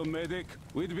a real medic,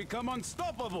 we'd become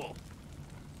unstoppable.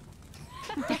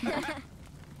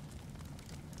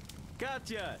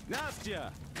 Katya,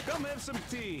 Nastya, come have some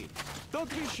tea. Don't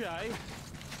be shy.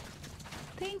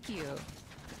 Thank you.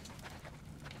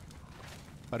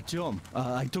 Artyom,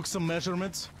 I took some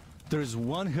measurements. There's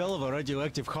one hell of a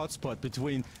radioactive hotspot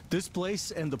between this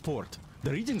place and the port.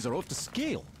 The readings are off the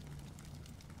scale.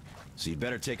 So you'd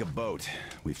better take a boat.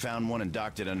 We found one and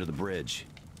docked it under the bridge.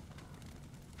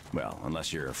 Well,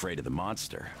 unless you're afraid of the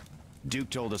monster. Duke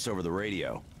told us over the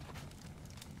radio.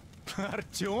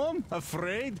 Artyom?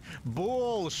 Afraid?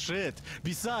 Bullshit!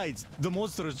 Besides, the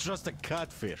monster is just a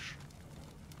catfish.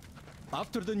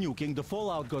 After the nuking, the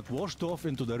fallout got washed off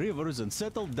into the rivers and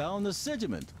settled down as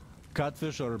sediment.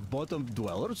 Catfish are bottom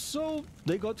dwellers, so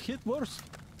they got hit worse.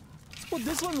 But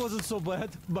this one wasn't so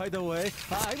bad, by the way.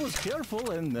 I was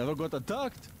careful and never got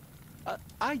attacked.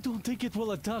 I don't think it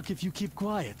will attack if you keep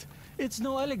quiet. It's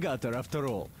no alligator after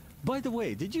all. By the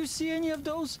way, did you see any of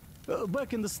those?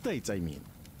 Back in the States, I mean.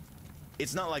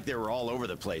 It's not like they were all over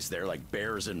the place there like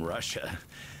bears in Russia.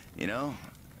 You know?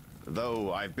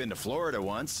 Though I've been to Florida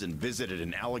once and visited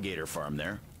an alligator farm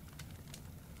there.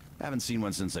 Haven't seen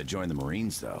one since I joined the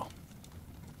Marines, though.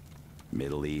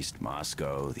 Middle East,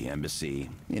 Moscow, the embassy,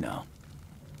 you know.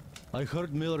 I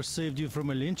heard Miller saved you from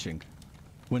a lynching.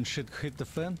 When shit hit the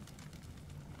fan?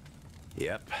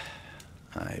 Yep.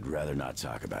 I'd rather not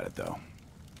talk about it, though.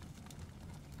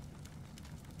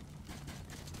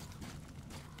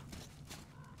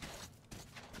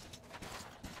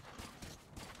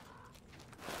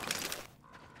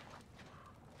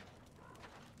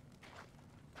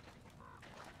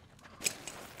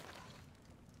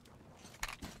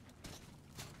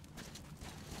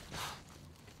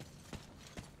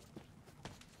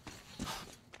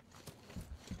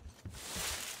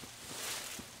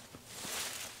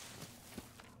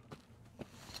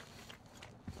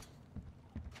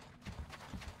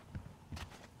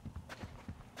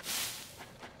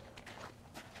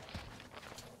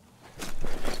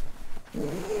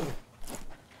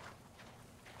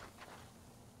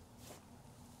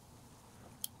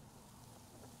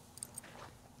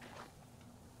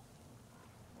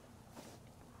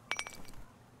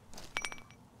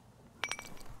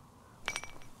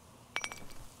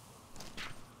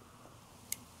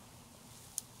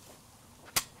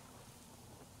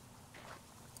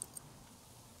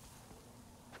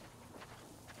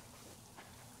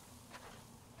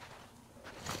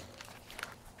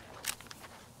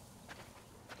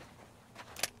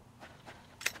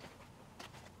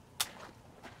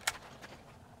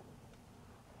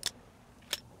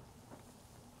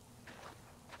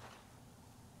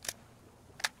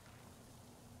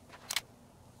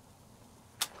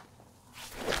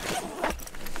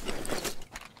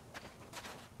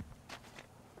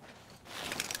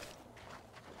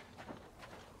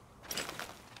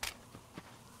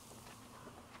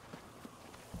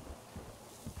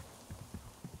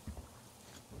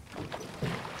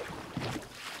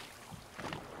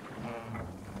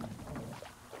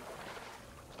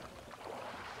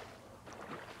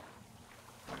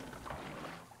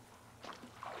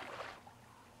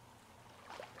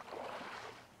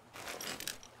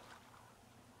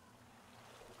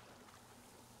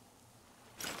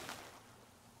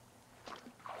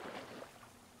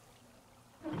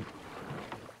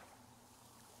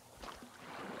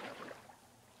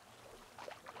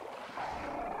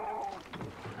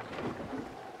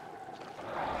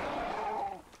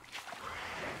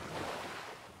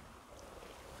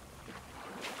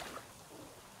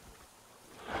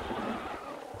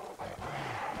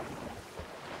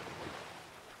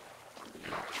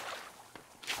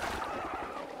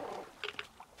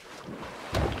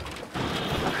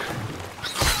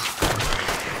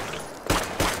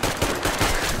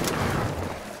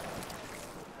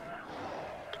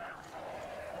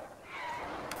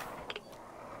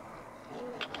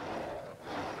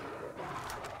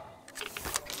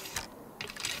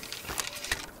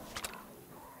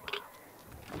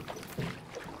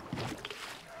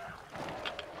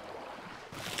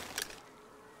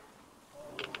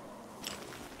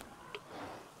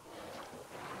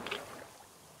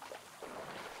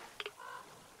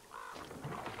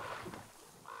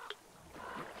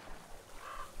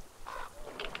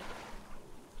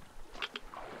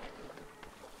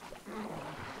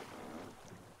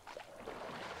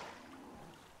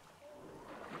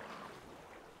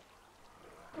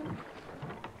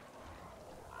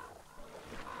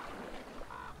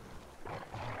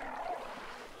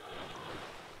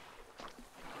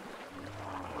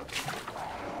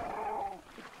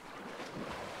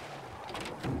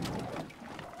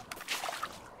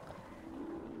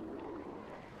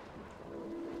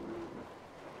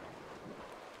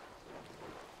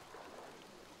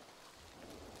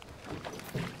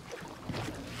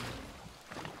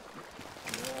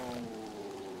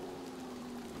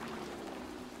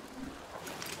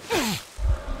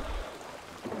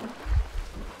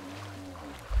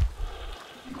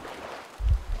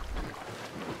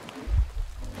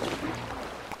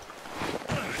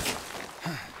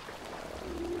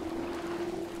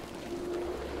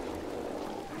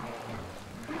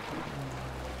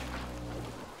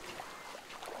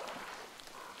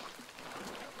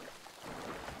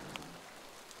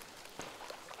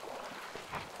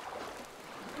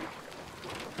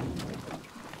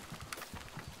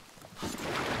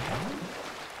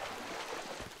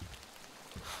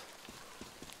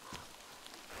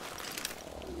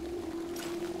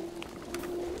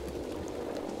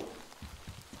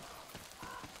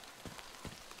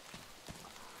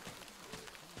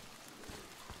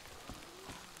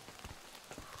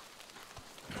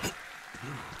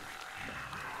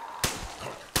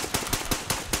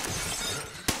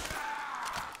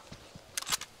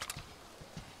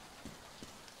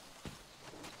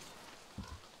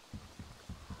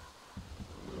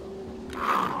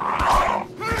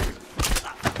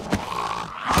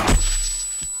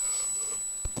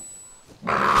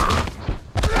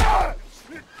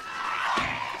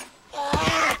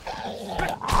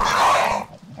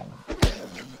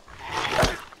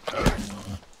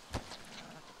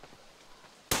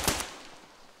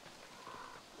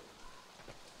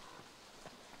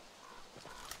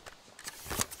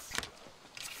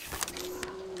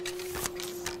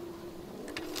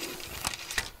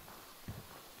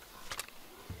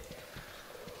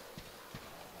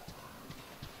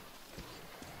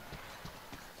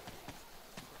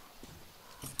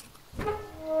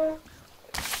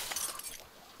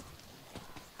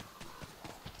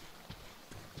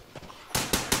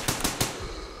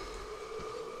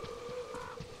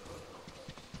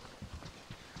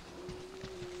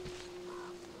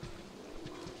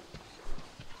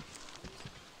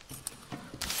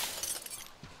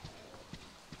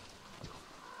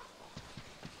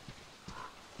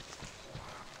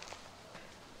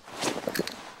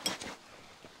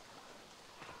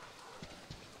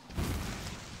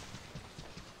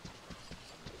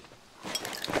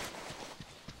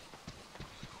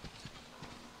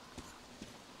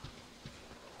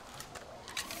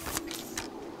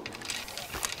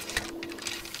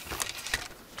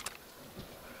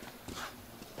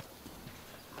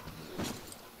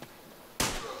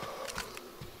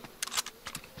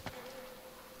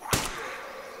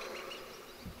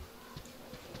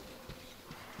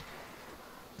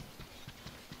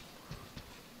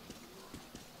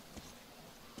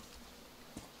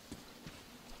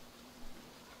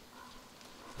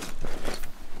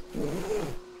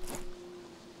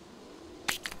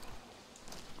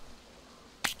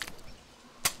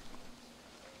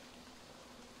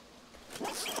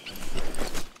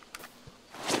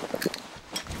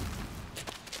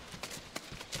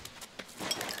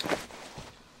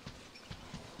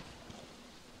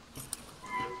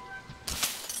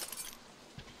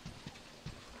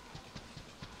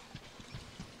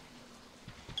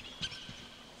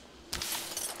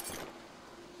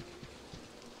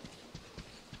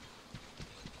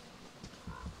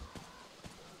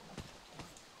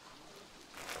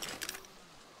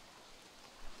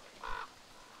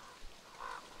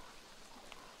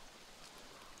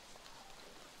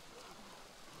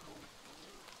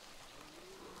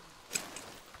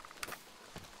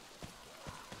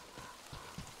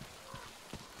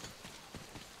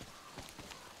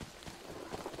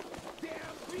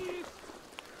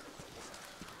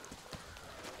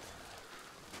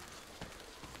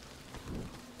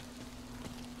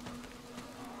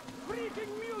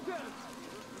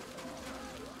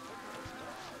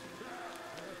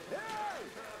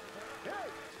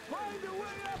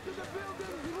 up to the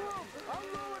building's roof! I'll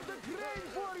lower the crane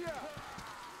for you!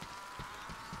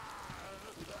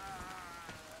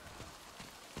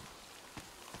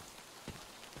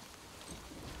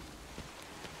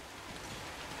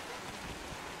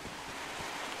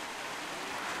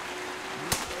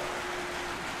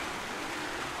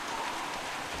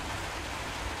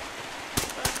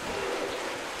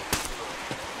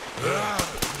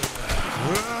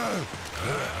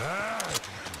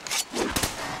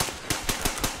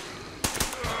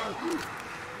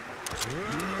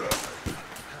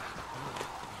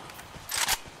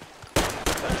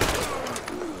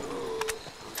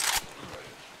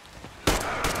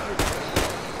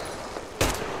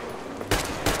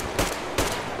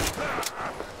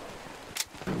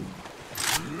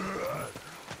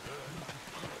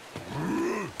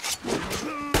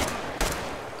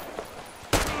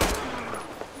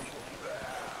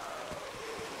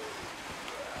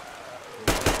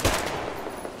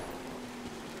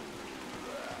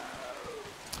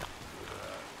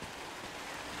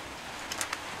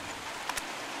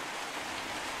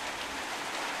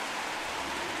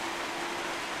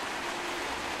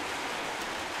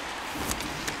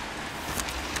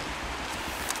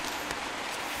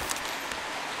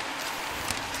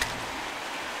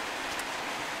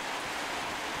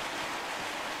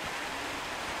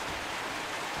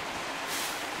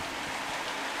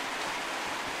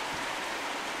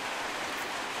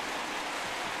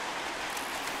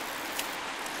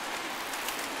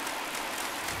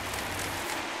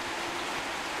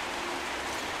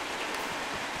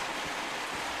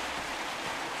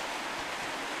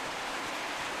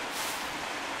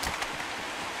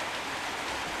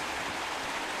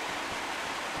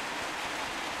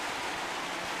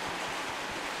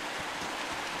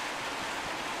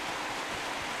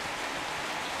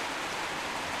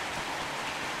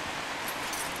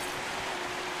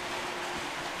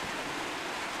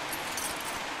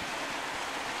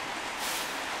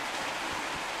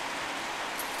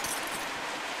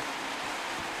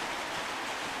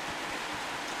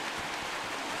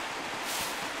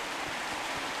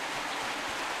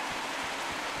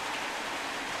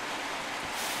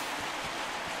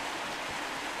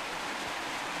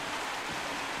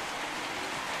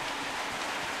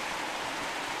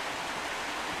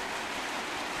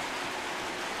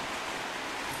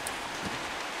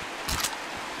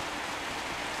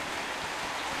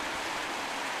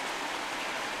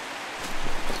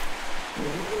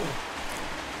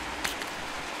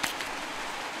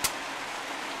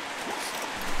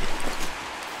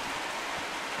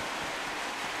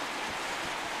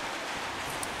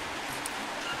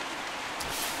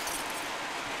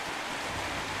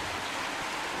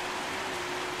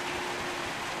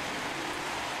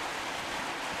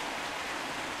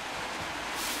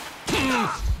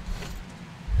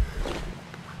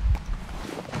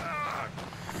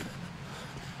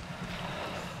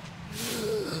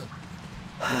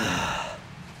 Ah!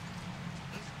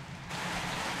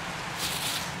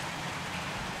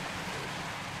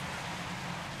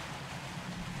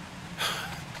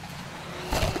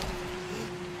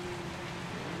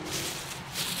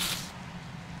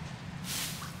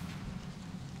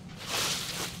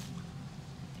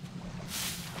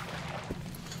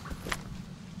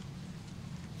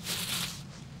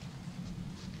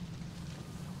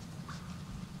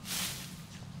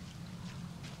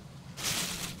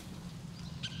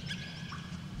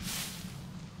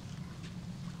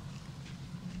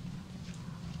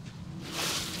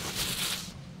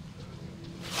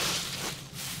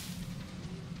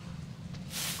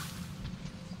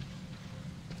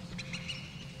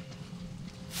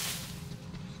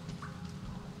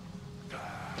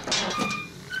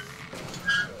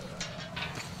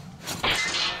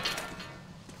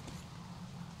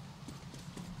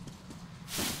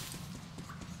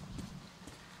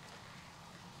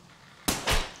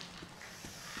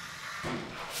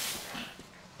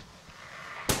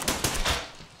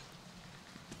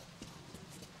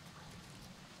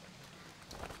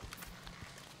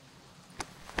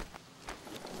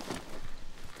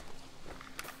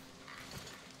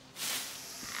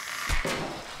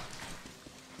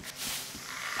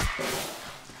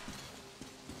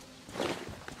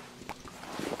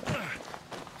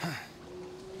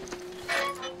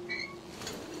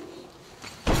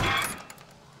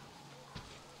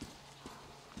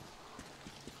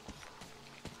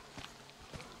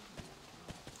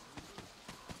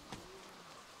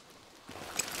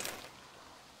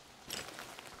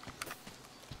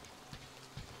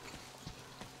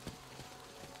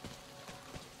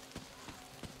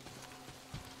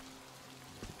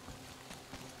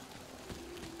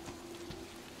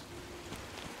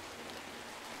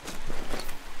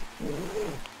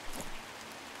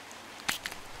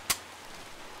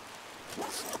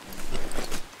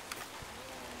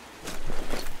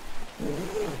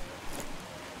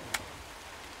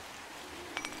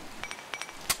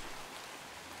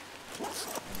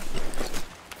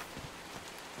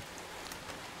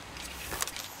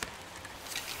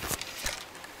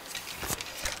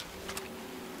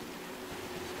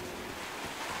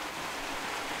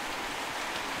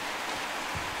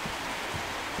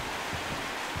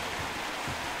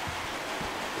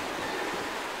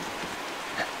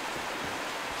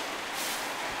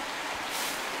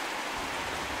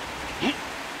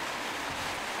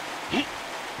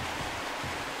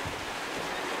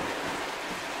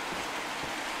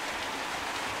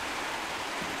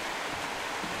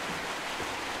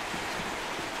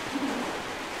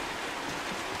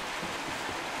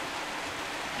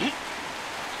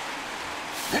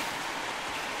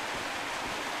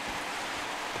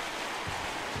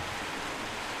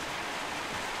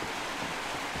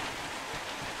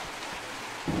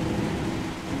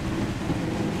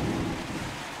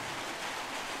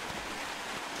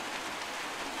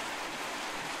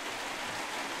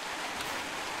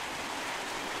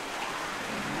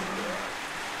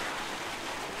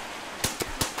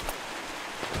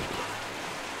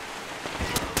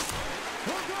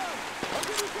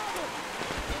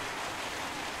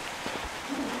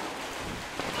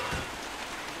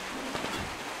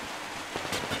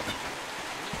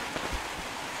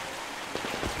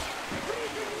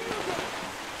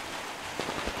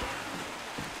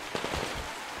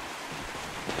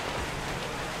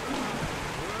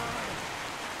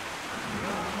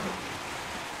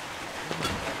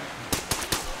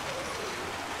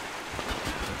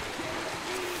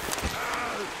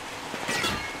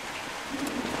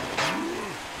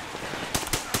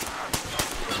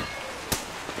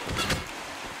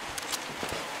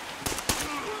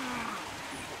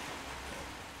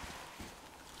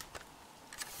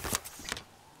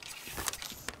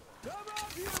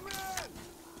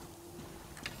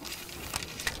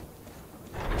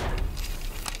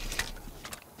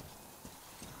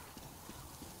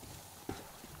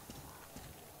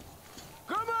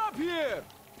 Here!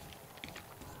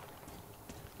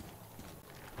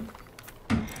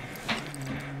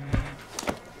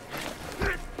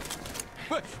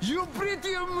 You're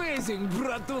pretty amazing,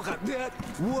 bratuха. That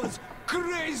was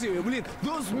crazy. Блин,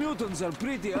 those mutants are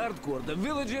pretty hardcore. The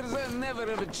villagers never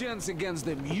have a chance against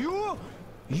them.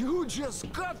 You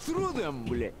just cut through them,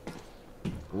 блин.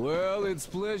 Well, it's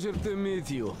pleasure to meet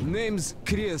you. Name's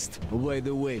Crest, by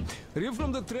the way. Are you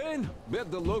from the train? Bet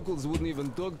the locals wouldn't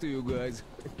even talk to you guys.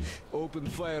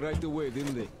 Opened fire right away,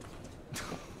 didn't they?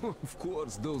 Of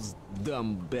course, those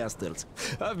dumb bastards.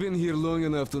 I've been here long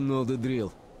enough to know the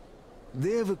drill.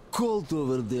 They have a cult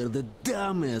over there. The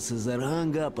dumbasses are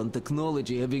hung up on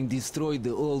technology having destroyed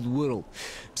the old world.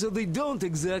 So they don't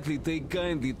exactly take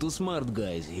kindly to smart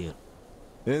guys here.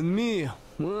 And me,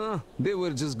 well, they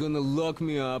were just gonna lock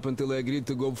me up until I agreed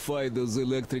to go fight those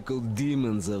electrical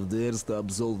demons of theirs to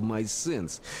absolve my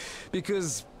sins.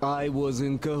 Because I was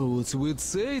in cahoots with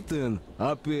Satan,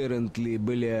 apparently,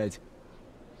 блядь.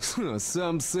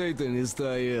 Some Satanist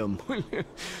I am.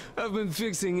 I've been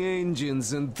fixing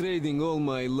engines and trading all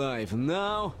my life.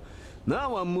 Now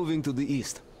I'm moving to the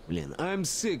east. Blin, I'm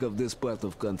sick of this part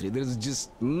of country. There's just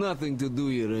nothing to do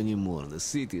here anymore. The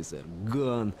cities are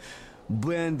gone.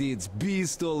 Bandits,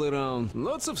 beasts all around.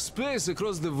 Lots of space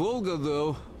across the Volga,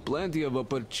 though. Plenty of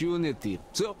opportunity.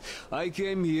 So, I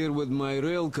came here with my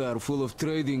rail car full of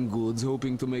trading goods,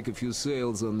 hoping to make a few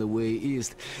sales on the way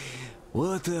east.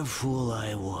 What a fool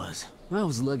I was. I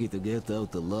was lucky to get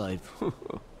out alive.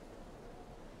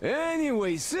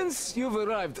 Anyway, since you've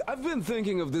arrived, I've been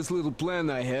thinking of this little plan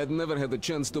I had, never had a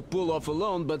chance to pull off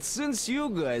alone, but since you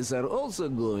guys are also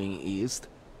going east...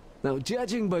 Now,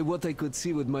 judging by what I could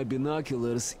see with my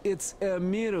binoculars, it's a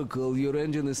miracle your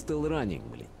engine is still running,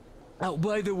 блин. Oh,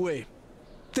 by the way,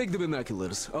 take the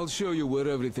binoculars. I'll show you where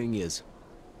everything is.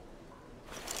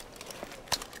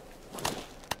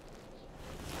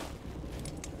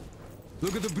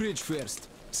 Look at the bridge first.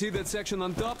 See that section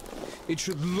on top? It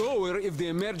should lower if the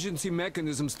emergency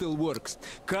mechanism still works.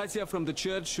 Katya from the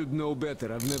church should know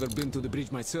better. I've never been to the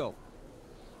bridge myself.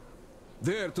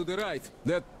 There, to the right,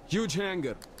 that huge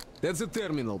hangar. That's a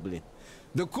terminal, blin.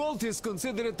 The cultists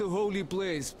consider it a holy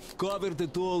place. Covered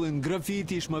it all in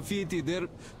graffiti, schmaffiti. Their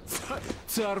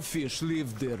Tsarfish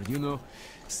lived there, you know?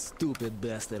 Stupid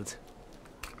bastards.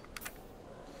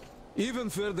 Even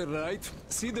further right,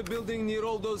 see the building near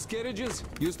all those carriages?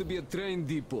 Used to be a train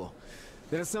depot.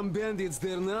 There are some bandits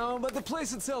there now, but the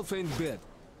place itself ain't bad.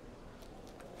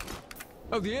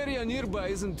 Oh, the area nearby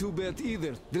isn't too bad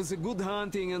either. There's a good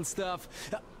hunting and stuff.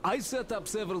 I set up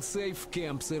several safe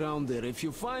camps around there. If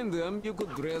you find them, you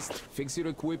could rest, fix your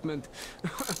equipment.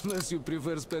 Unless you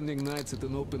prefer spending nights at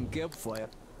an open campfire.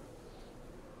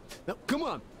 Now, come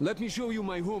on, let me show you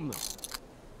my home now.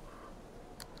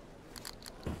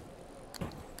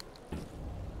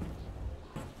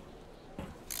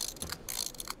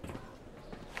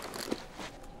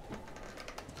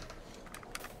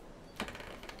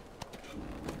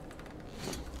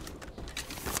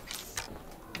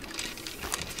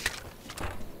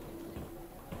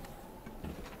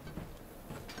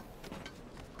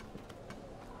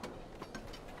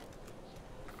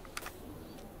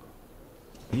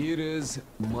 Here is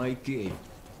my cave.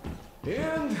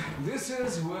 And this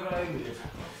is where I live.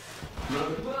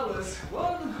 Not a palace,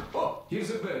 one. Oh, here's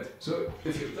a bed. So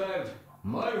if you're tired,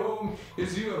 my home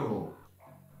is your home.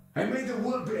 I made a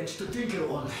workbench to tinker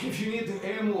on. If you need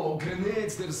ammo or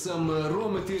grenades, there's some raw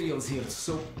materials here.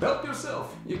 So help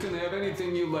yourself. You can have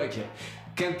anything you like here.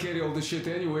 Can't carry all the shit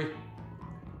anyway.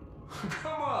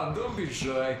 Come on, don't be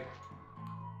shy.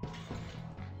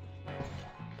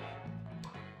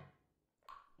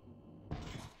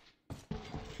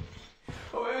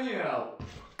 Oh, anyhow,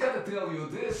 gotta tell you,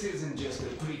 this isn't just a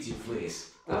pretty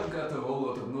place. I've got a whole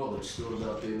lot of knowledge stored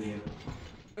up in here.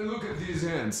 And look at these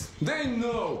hands. They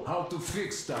know how to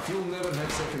fix stuff. You'll never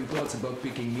have second thoughts about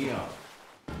picking me up.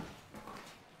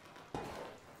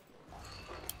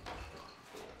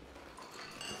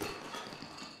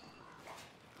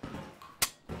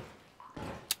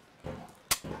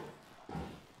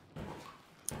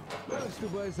 Managed to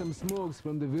buy some smokes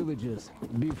from the villagers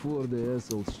before the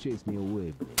assholes chased me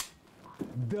away.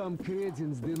 Dumb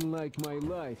cretins didn't like my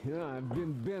life. Yeah, I've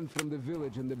been banned from the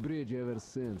village and the bridge ever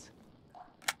since.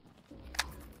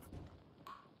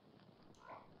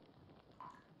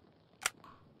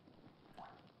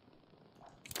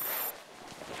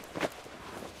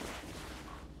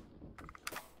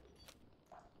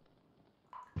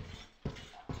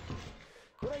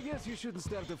 But I guess you shouldn't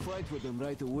start a fight with them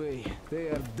right away. They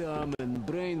are dumb and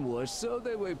brainwashed, so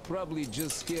they were probably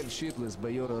just scared shitless by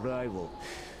your arrival.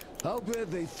 I'll bet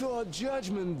they thought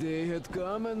Judgment Day had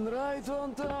come, and right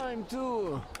on time,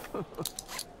 too.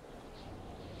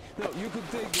 Now, you could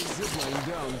take the zipline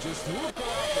down, just whoop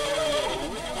up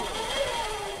and